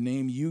 the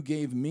name you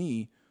gave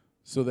me,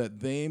 so that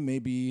they may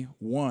be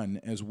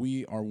one as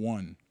we are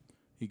one.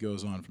 He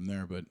goes on from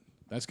there, but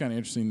that's kind of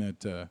interesting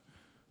that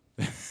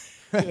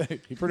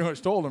he pretty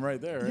much told him right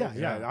there. Right?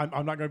 Yeah.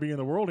 I'm not going to be in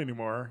the world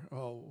anymore.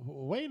 Oh,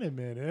 wait a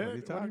minute. What are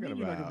you talking do you mean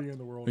you're not about? going to be in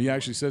the world He anymore?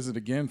 actually says it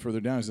again further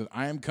down. He says,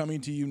 I am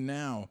coming to you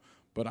now,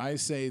 but I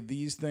say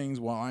these things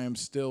while I am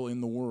still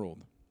in the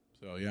world.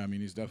 So, yeah, I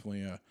mean, he's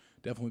definitely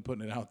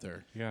putting it out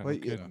there. Yeah, Well, no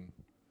kidding.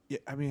 Yeah,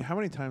 I mean, how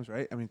many times,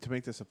 right? I mean, to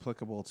make this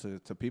applicable to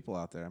people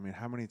out there, I mean,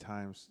 how many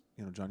times,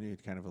 John, you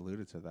had kind of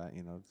alluded to that,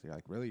 you're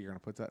like, really, you're going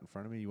to put that in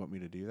front of me? You want me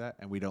to do that?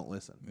 And we don't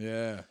listen.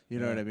 Yeah. You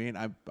know what I mean?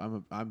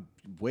 I'm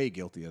way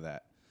guilty of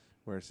that,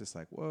 where it's just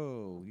like,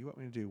 whoa, you want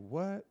me to do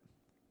what?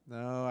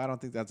 No, I don't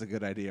think that's a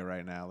good idea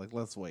right now. Like,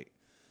 let's wait.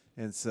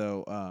 And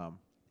so, I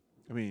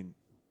mean,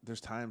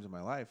 there's times in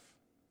my life,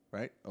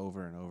 right,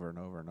 over and over and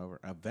over and over.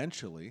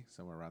 Eventually,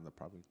 somewhere around the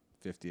probably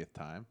 50th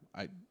time,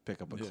 I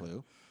pick up a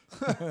clue.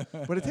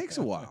 But it takes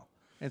a while.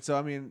 And so,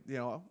 I mean,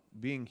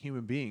 being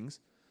human beings,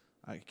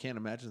 I can't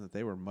imagine that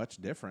they were much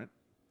different,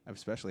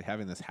 especially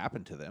having this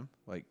happen to them.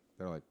 Like,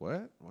 they're like,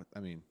 what? I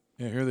mean,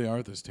 Yeah, here they are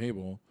at this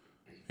table,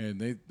 and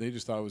they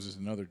just thought it was just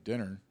another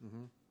dinner,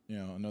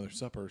 another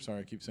supper. Sorry,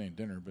 I keep saying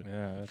dinner, but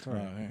Yeah, that's all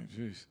right. hey,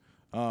 jeez.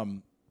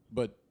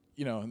 But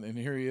and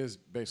here he is,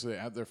 basically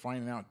they're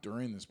finding out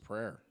during this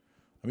prayer.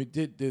 I mean,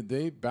 did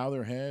they bow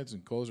their heads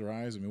and close their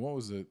eyes? I mean, what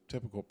was the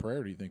typical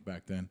prayer? Do you think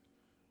back then?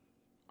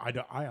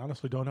 I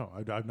honestly don't know.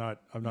 I've not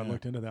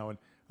looked into that one.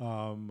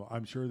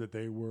 I'm sure that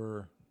they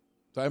were.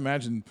 So I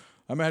imagine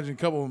a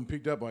couple of them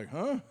peeked up like,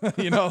 huh?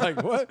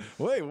 Like what?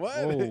 Wait,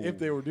 what? Whoa. If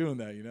they were doing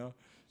that,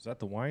 Is that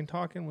the wine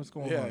talking? What's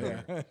going Yeah, on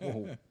there? yeah.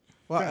 Whoa.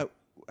 well,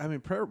 I mean,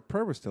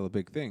 prayer was still a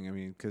big thing. I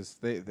mean, because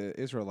the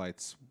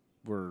Israelites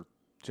were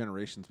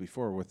generations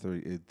before with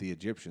the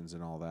Egyptians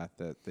and all that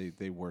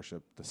they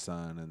worshiped the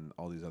sun and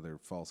all these other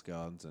false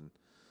gods and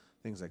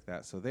things like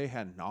that. So they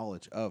had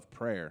knowledge of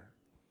prayer.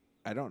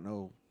 I don't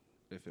know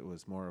if it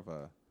was more of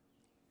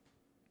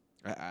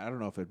I don't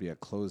know if it'd be a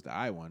closed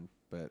eye one,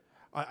 but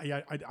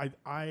I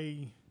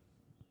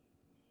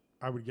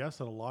would guess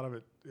that a lot of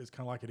it is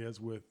kind of like it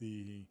is with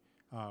the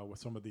with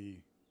some of the,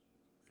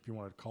 if you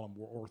want to call them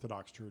more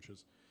Orthodox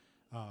churches,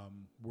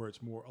 where it's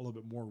a little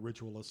bit more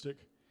ritualistic.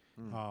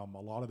 A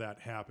lot of that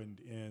happened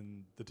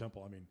in the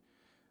temple. I mean,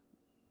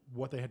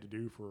 what they had to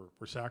do for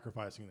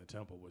sacrificing in the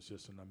temple was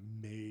just an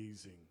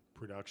amazing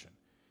production,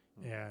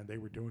 and they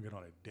were doing it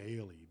on a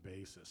daily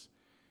basis.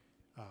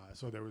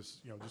 So there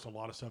was, just a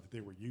lot of stuff that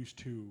they were used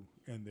to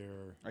in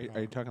their.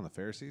 Are you talking the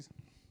Pharisees?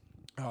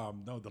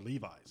 No, the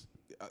Levites.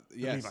 The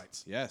Yes.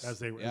 Levites. Yes. As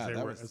they were, Yeah, as they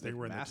that were, was as they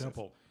were in massive. the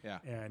temple. Yeah.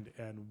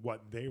 And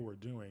what they were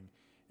doing,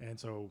 and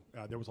so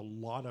there was a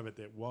lot of it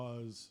that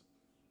was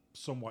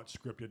somewhat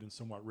scripted and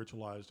somewhat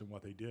ritualized in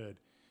what they did.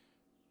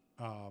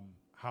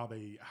 How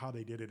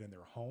they did it in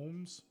their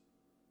homes,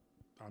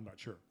 I'm not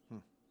sure.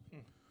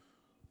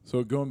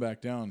 So going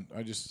back down,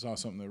 I just saw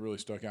something that really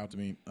stuck out to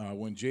me.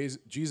 When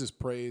Jesus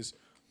prays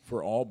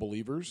for all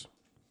believers,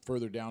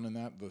 further down in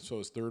that, so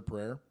his third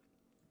prayer,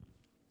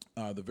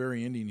 the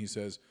very ending, he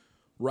says,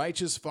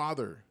 "Righteous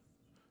Father,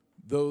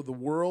 though the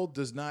world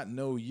does not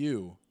know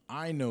you,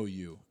 I know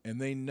you, and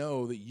they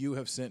know that you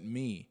have sent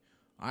me.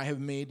 I have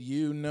made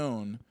you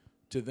known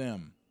to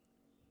them,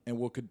 and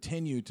will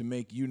continue to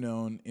make you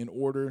known in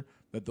order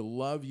that the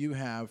love you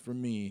have for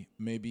me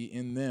may be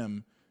in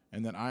them,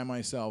 and that I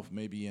myself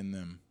may be in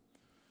them."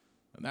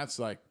 And that's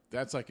like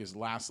his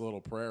last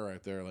little prayer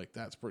right there. Like,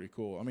 that's pretty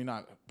cool. I mean,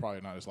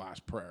 probably not his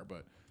last prayer,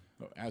 but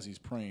as he's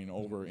praying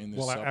over in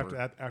this supper.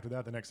 After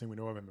that, the next thing we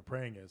know of him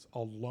praying is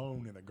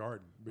alone in the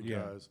garden,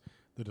 because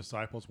the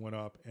disciples went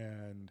up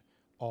and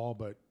all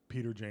but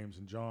Peter, James,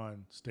 and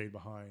John stayed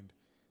behind.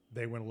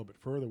 They went a little bit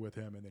further with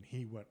him, and then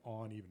he went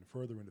on even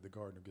further into the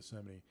Garden of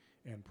Gethsemane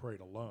and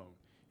prayed alone.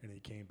 And he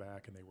came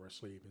back, and they were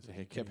asleep. And so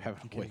He kept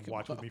having to came wake and him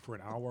watch with up. me for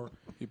an hour.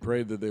 He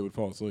prayed that they would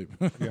fall asleep.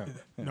 Yeah.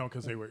 No,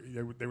 because they were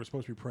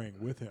supposed to be praying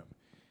with him,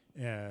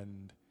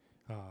 and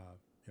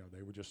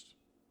they were just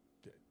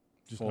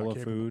Full not of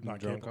capable, food not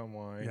and drunk capable. on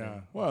wine. Yeah.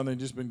 and- Well, and they've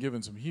just been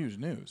given some huge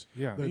news.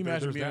 Yeah. Can you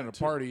imagine there's being that at a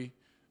too. party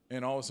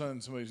and all of a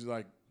sudden somebody's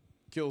like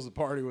kills the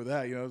party with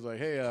that? It's like,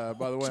 hey,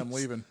 by the way, I'm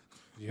leaving.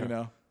 Yeah.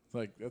 It's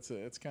like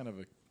it's kind of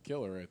a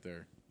killer right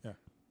there. Yeah.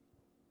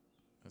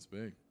 That's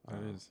big.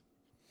 That is.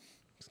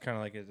 It's kind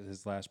of like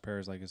his last prayer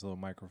is like his little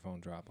microphone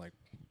drop. Like,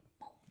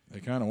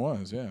 It kind of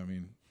was, yeah. I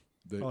mean,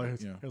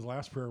 His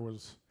last prayer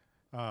was,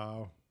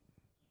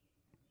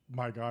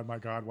 my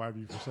God, why have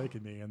you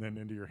forsaken me? And then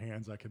into your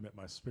hands I commit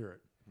my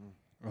spirit.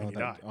 And he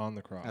died. on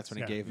the cross. That's when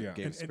he Yeah.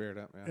 gave And- spirit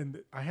up. Yeah.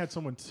 And I had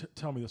someone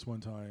tell me this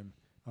one time,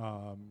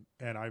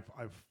 and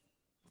I've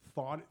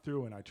thought it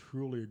through, and I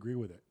truly agree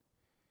with it.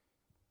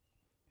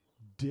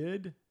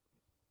 Did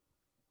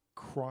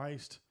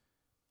Christ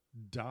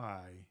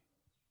die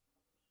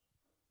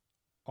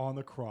on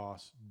the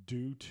cross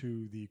due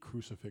to the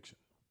crucifixion?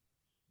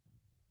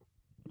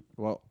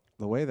 Well,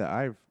 the way that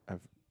I've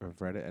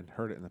read it and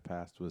heard it in the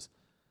past was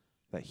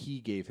that he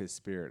gave his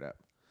spirit up.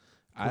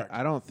 Correct.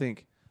 I don't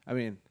think. I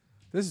mean,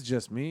 this is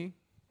just me.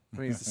 I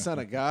mean, he's the Son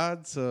of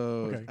God,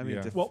 so Okay. I mean,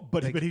 Yeah. Well,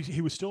 but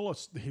he was still a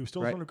Right.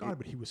 son of God,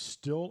 but he was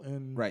still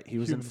in right. He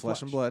was in human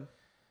flesh and blood,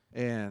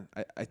 and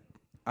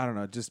I don't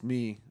know. Just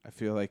me. I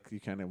feel like you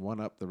kind of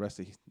one up the rest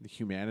of the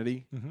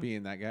humanity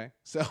being that guy.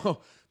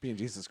 So being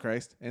Jesus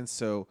Christ, and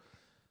so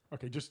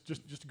Okay, just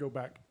to go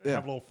back, Yeah.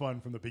 have a little fun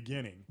from the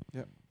beginning.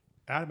 Yep.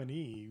 Adam and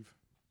Eve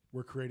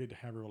were created to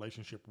have a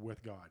relationship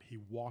with God. He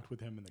walked with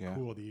him in the Yeah.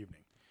 cool of the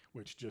evening,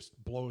 which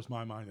just blows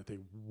my mind that they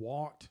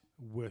walked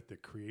with the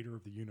creator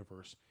of the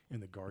universe in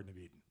the Garden of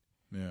Eden.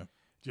 yeah.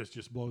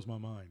 Just blows my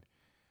mind.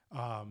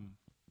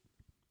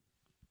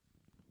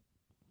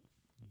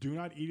 Do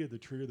not eat of the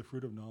tree of the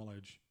fruit of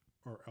knowledge,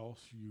 or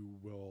else you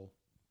will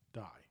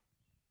die.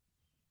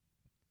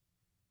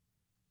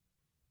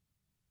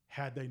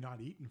 Had they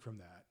not eaten from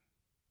that,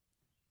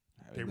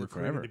 I they live were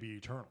created forever. to be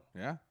eternal.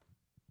 Yeah.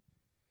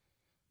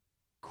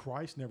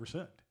 Christ never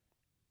sinned.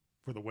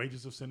 For the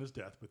wages of sin is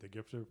death, but the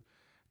gift of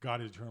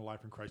God is eternal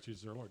life in Christ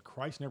Jesus our Lord.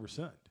 Christ never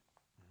sinned.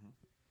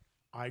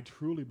 I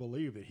truly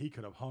believe that he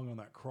could have hung on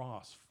that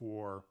cross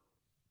for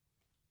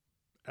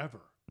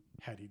ever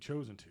had he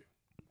chosen to.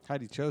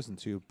 Had he chosen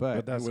to, but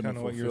but that's wouldn't kind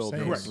of what you're fulfill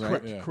saying. this. Correct, right,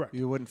 correct, yeah. correct.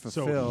 you wouldn't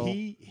fulfill. So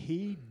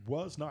he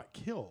was not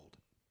killed.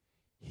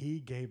 He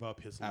gave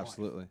up his life.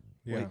 absolutely.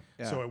 Yeah. Wait,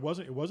 yeah. So it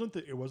wasn't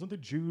the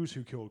Jews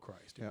who killed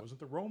Christ. It Yeah. wasn't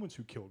the Romans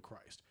who killed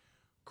Christ.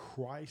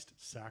 Christ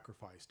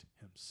sacrificed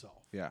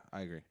himself. yeah,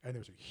 I agree. And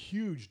there's a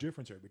huge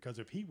difference there, because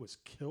if he was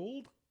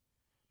killed,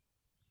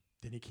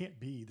 then he can't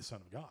be the Son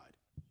of God.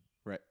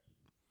 Right.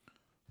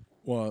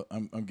 Well,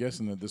 I'm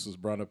guessing that this was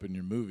brought up in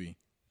your movie.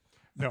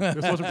 No,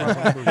 this wasn't brought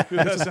up in the movie.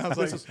 That sounds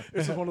like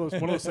This is one of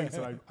those things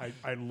that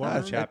I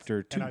learned.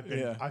 Chapter 2.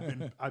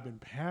 And I've been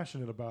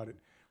passionate about it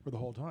for the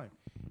whole time,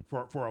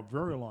 for a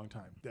very long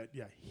time. That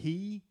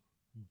he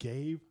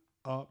gave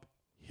up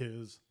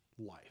his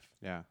life.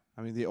 Yeah.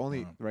 I mean, the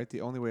only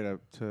way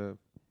to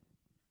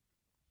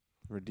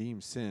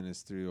redeem sin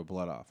is through a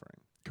blood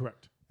offering,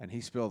 Correct. and he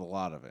spilled a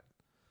lot of it,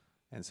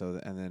 and so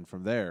and then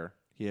from there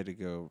he had to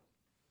go,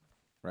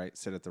 right,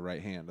 sit at the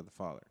right hand of the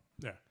Father,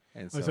 Yeah.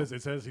 and so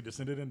It says he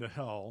descended into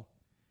hell,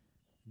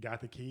 got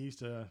the keys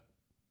to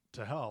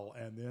hell,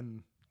 and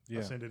then Yeah.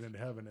 ascended into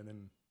heaven, and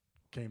then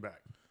came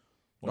back.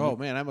 oh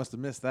man, I must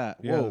have missed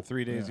that. Yeah, Whoa, the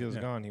 3 days he was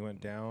Yeah. gone, he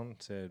went down,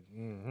 said,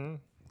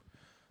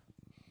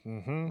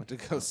 went to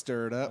go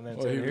stir it up. and then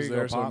Well, said, he "Here was you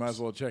there, go, so I might Pops." as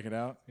well check it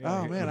out. Yeah,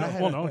 Oh, he- man, No, I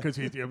had well, a- no, because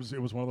it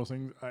was one of those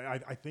things.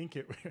 I think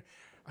it.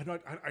 I know.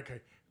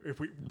 Okay, if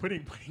we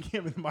putting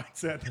him in the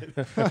mindset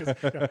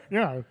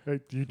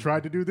that, you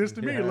tried to do this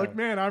to me. Yeah. Look,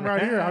 man, I'm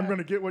right here. I'm going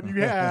to get what you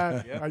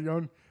had.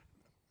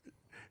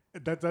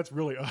 That's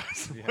really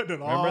us. Putting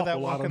an Remember that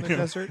awful lot walk in on the him.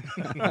 desert?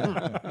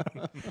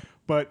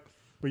 But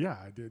yeah,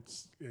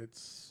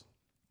 it's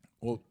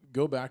Well,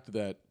 go back to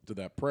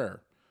that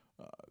prayer.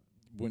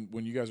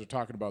 When you guys are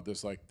talking about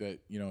this, like that,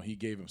 he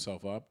gave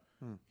himself up.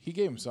 He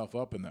gave himself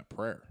up in that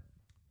prayer,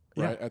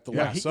 right at the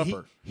Last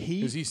Supper,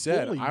 because he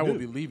said, fully "I will knew.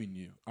 be leaving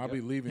you. I'll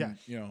be leaving."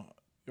 Yeah.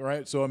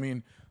 Right. So I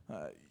mean,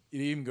 it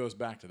even goes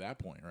back to that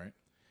point, right?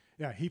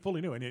 Yeah, he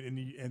fully knew, and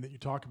that you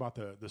talk about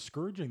the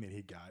scourging that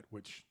he got,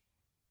 which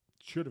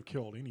should have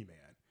killed any man.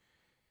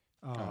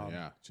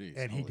 Jeez.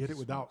 And he Holy did it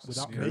without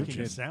Scourging.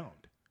 making a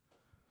sound.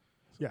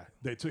 Yeah,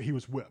 so he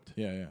was whipped.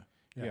 Yeah.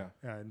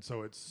 And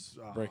so it's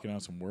Breaking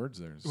out some words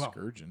there.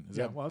 Scourging. Is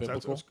yeah, that well,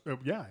 biblical?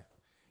 yeah.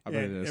 I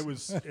bet And it is. It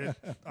was.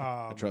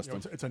 trust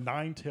him. It's a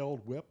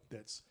 9-tailed whip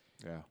that's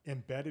Yeah.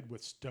 embedded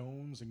with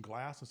stones and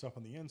glass and stuff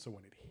on the end. So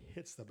when it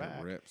hits the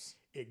back, rips.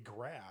 it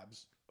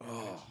grabs and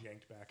then it's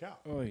yanked back out.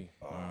 Oy.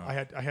 I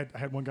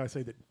had one guy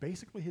say that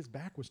basically his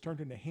back was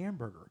turned into a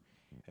hamburger,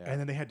 and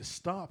then they had to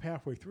stop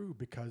halfway through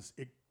because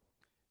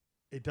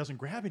it doesn't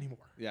grab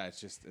anymore, Yeah, it's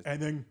just.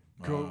 and then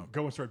go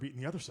and start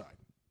beating the other side.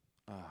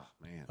 Oh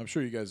man. I'm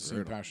sure you guys have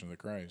seen Passion of the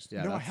Christ.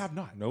 Yeah, No, I that's- have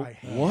not. Nope. I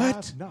What?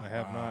 Have not. I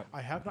have not.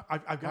 I have not.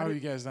 I've got How are it. you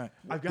guys not?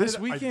 I've got this it.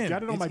 weekend. I've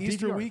got it on it's my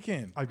Easter DVR.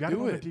 weekend. I've got Do it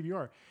on my it.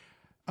 DVR.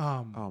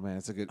 Oh man,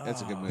 it's a good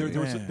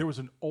movie. There was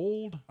an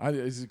old.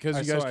 Is it because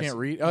I you guys saw- can't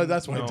read? Oh,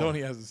 that's why No.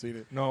 Tony hasn't seen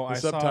it. No, The I've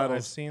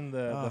subtitles. seen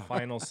the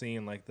final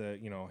scene, like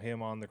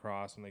him on the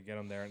cross when they get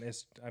him there, and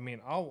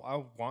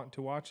I want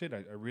to watch it.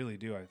 I really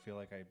do. I feel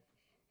like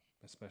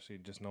especially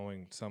just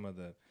knowing some of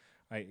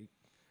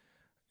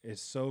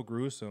it's so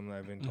gruesome that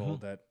I've been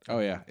told that. Oh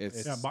yeah,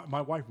 it's Yeah,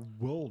 my wife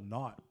will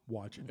not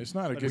watch it. It's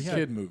not a But good we had-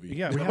 kid movie.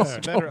 Yeah, we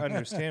have to better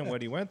understand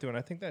what he went through, and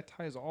I think that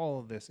ties all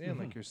of this in,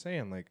 like you're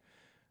saying, like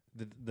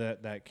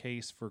that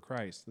case for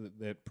Christ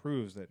that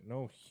proves that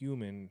no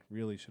human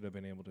really should have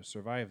been able to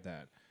survive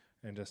that,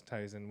 and just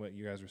ties in what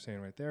you guys were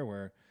saying right there,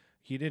 where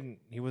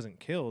he wasn't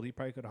killed. He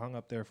probably could have hung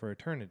up there for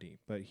eternity,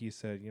 but he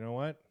said, you know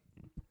what,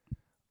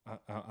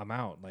 I'm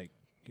out. Like.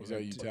 Was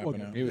that you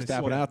tapping out? he was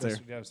tapping out there.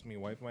 That's me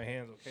wiping my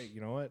hands. Okay, you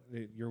know what?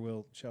 Your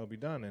will shall be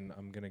done, and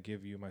I'm gonna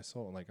give you my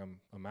soul. Like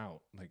I'm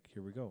out. Like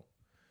here we go.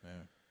 Yeah.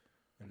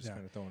 I'm just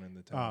kind of throwing in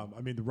the towel.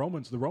 I mean, the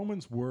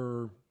Romans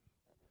were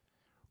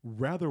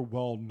rather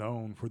well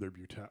known for their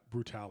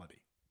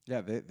brutality.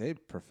 Yeah, they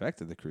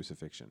perfected the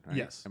crucifixion, right?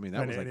 Yes, I mean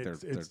that And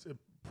was like it's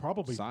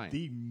probably sign.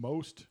 the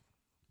most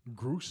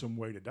gruesome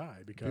way to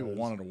die because People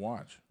wanted to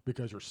watch.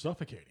 because you're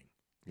suffocating.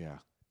 yeah.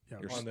 Yeah,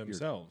 Your On s- your-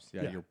 themselves.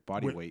 Yeah, your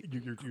body With- weight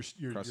you're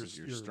crosses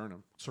your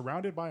sternum.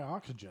 surrounded by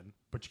oxygen,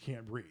 but you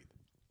can't breathe.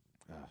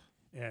 Ugh.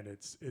 And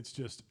it's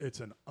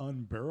an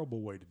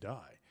unbearable way to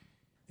die.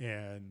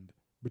 And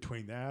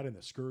between that and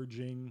the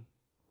scourging,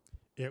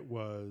 it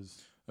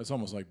was That's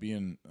almost like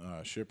being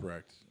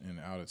shipwrecked and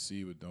out at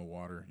sea with no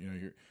water.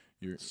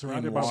 You're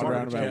Surrounded in by water,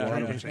 water. but you can't Yeah,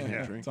 drink. yeah. You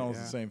can't drink It's it, almost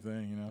yeah. the same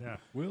thing. yeah.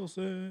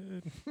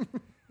 Wilson.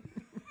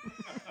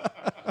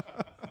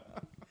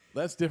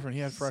 That's different.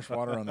 He had fresh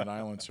water on that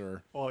island,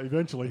 sir. Well,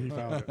 eventually he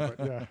found it, but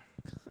yeah.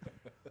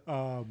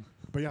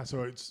 But yeah,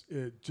 so it's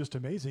just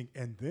amazing.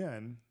 And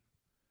then,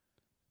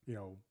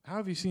 How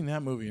have you seen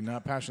that movie and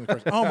not Passion of the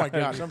Christ? Oh my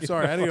gosh, I'm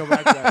sorry. I had to go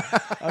back to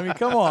that. I mean,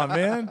 come on,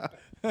 man.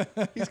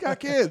 He's got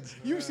kids.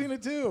 You've seen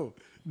it too.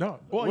 no,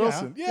 well,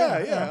 Wilson.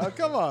 Yeah. Oh,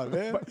 come on,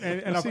 man. But,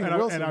 and I've I've, seen and,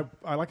 Wilson.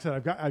 I like I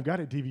said, I've got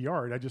it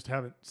DVR'd. I just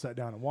haven't sat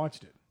down and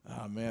watched it.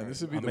 Oh man,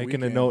 this would be I'm the making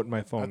weekend. a note in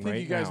my phone I think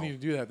right you guys now. need to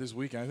do that this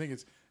weekend. I think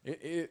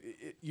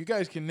you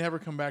guys can never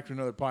come back to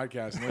another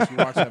podcast unless you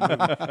watch that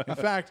movie. In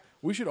fact,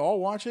 we should all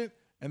watch it,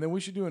 and then we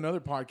should do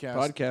another podcast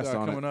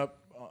On coming it. up.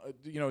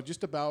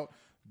 Just about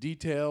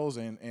details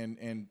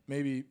and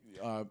maybe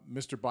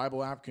Mr.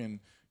 Bible App can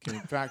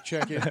fact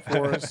check it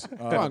for us on,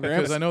 because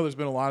Gramps. I know there's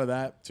been a lot of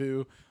that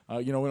too.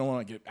 We don't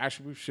want to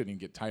we shouldn't even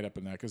get tied up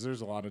in that because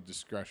there's a lot of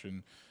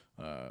discretion.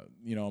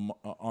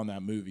 On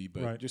that movie,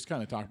 but Right. just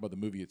kind of talk about the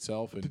movie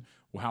itself and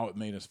how it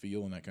made us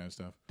feel and that kind of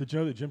stuff. Did you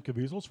know that Jim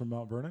Caviezel's from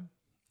Mount Vernon?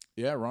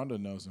 Yeah, Rhonda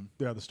knows him.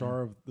 Yeah,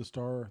 the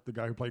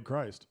guy who played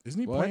Christ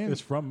Isn't he What? playing?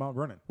 is from Mount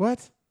Vernon.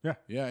 What? Yeah,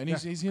 Yeah, and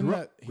he's in Grew that.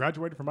 up-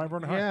 graduated from Mount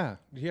Vernon High.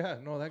 Yeah.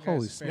 No, that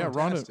Holy guy's Yeah,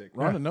 fantastic.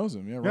 Rhonda knows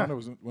him. Yeah, Yeah.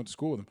 Rhonda went to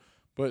school with him.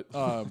 But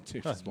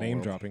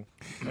Name dropping.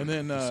 and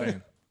then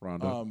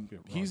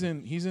Rhonda.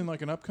 he's in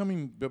like an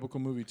upcoming biblical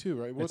movie too,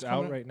 right? What's It's out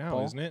coming right now,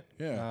 Paul? isn't it?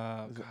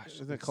 Yeah.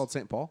 Isn't it called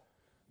St. Paul?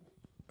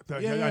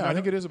 Yeah, I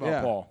think it is about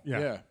Yeah. Paul.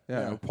 Yeah.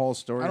 Yeah. Paul's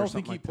story. I or don't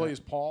something think he like that. plays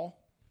Paul,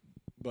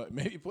 but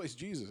maybe he plays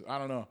Jesus. I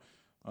don't know.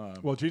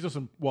 Well, Jesus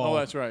and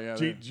that's right.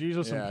 Yeah,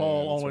 Jesus and yeah,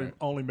 Paul that's right.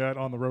 only met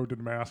on the road to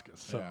Damascus.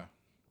 So. Yeah.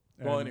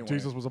 And Well, anyway,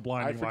 Jesus was a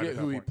blinding I light forget at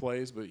that who he point.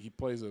 plays, but he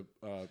plays a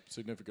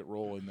significant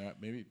role in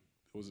that. Maybe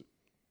was it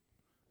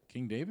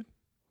King David?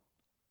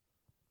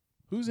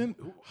 Who's in?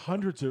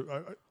 Hundreds of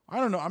I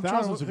don't know. I'm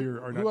Thousands trying to of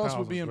you are who not else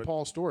would be thousands, in but-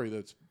 Paul's story?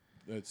 That's.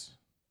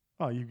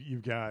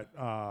 you've got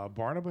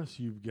Barnabas.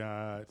 You've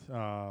got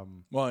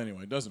Well,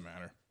 anyway, it doesn't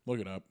matter. Look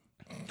it up.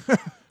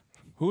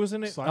 Who was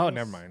in it? Oh, Silas?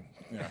 never mind.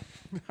 Yeah.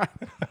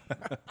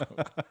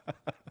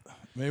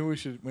 Maybe we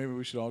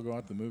should all go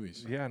out to the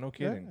movies. Yeah, no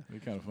kidding. It'd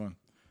be kind of fun.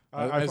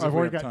 I've As if we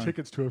already have got time.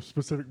 tickets to a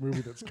specific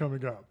movie that's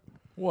coming up.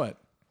 What?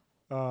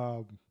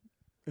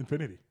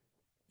 Infinity.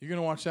 You're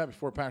gonna watch that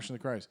before Passion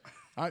of the Christ?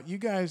 You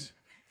guys.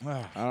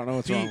 I don't know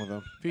what's Pete. wrong with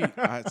them. Pete,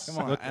 Come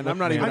on. And I'm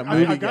not even a I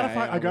movie gotta guy.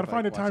 find, I gotta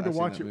find a time to I've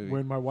seen watch that it movie.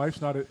 when my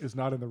wife's is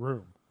not in the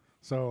room.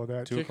 So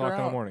that 2 Kick her o'clock in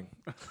the out. morning.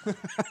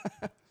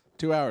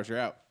 2 hours, you're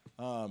out.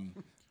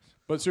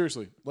 But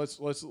seriously,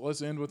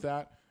 let's end with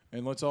that,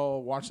 and let's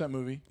all watch that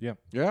movie. Yeah.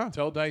 Yeah.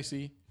 Tell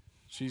Dicey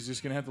she's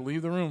just gonna have to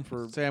leave the room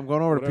for. Say I'm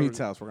going over to whatever. Pete's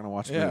house. We're gonna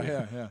watch a Yeah,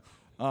 movie.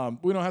 yeah.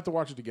 We don't have to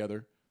watch it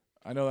together.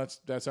 I know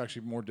that's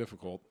actually more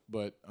difficult,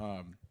 but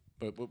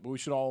we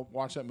should all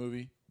watch that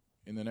movie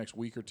in the next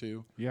week or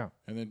two, Yeah.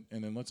 and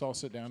then let's all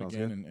sit down Sounds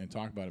again good. and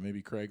talk about it.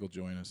 Maybe Craig will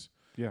join us.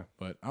 Yeah.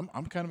 But I'm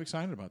kind of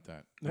excited about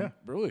that. Yeah. I'm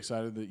really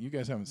excited that you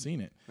guys haven't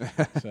seen it.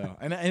 So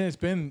and it's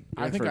been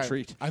You're in for a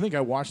treat. I think I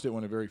watched it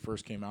when it very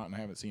first came out and I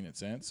haven't seen it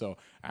since. So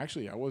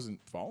actually I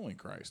wasn't following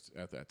Christ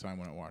at that time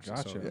when I watched it.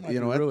 Gotcha. So it You might know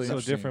be what? really So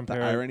interesting. different The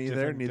pair- irony there,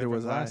 different- neither different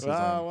was I. glasses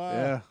Wow, on. wow.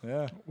 Yeah.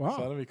 Yeah. Wow.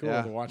 So that'd be cool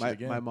Yeah, to watch my, it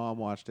again. my mom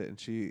watched it,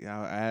 and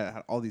I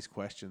had all these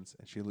questions,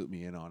 and she looped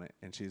me in on it.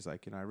 And she's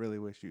like, I really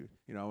wish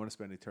I want to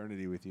spend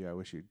eternity with you. I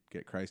wish you'd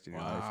get Christ in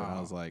your life. And I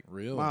Wow. was like,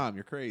 Really? Mom,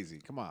 you're crazy.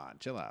 Come on,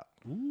 chill out.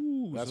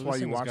 Ooh, That's so why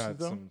this you thing's watched got it,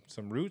 though?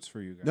 Some roots for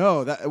you guys.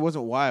 No, it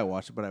wasn't why I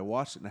watched it, but I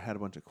watched it and I had a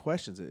bunch of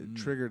questions. It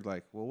triggered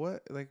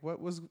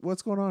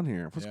what's going on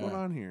here? What's Yeah. going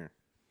on here?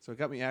 So it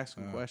got me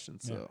asking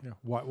questions. Yeah, So yeah.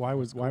 Why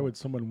would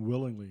someone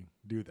willingly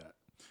do that?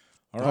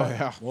 All right.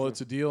 yeah. Well,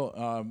 it's a deal.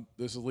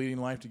 This is Leading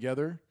Life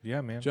Together.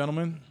 Yeah, man.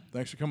 Gentlemen,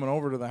 thanks for coming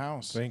over to the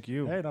house. Thank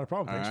you. Hey, not a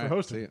problem. all Thanks right, for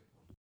hosting. see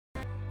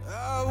ya.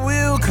 I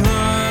will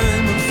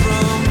climb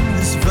from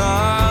this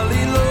valley.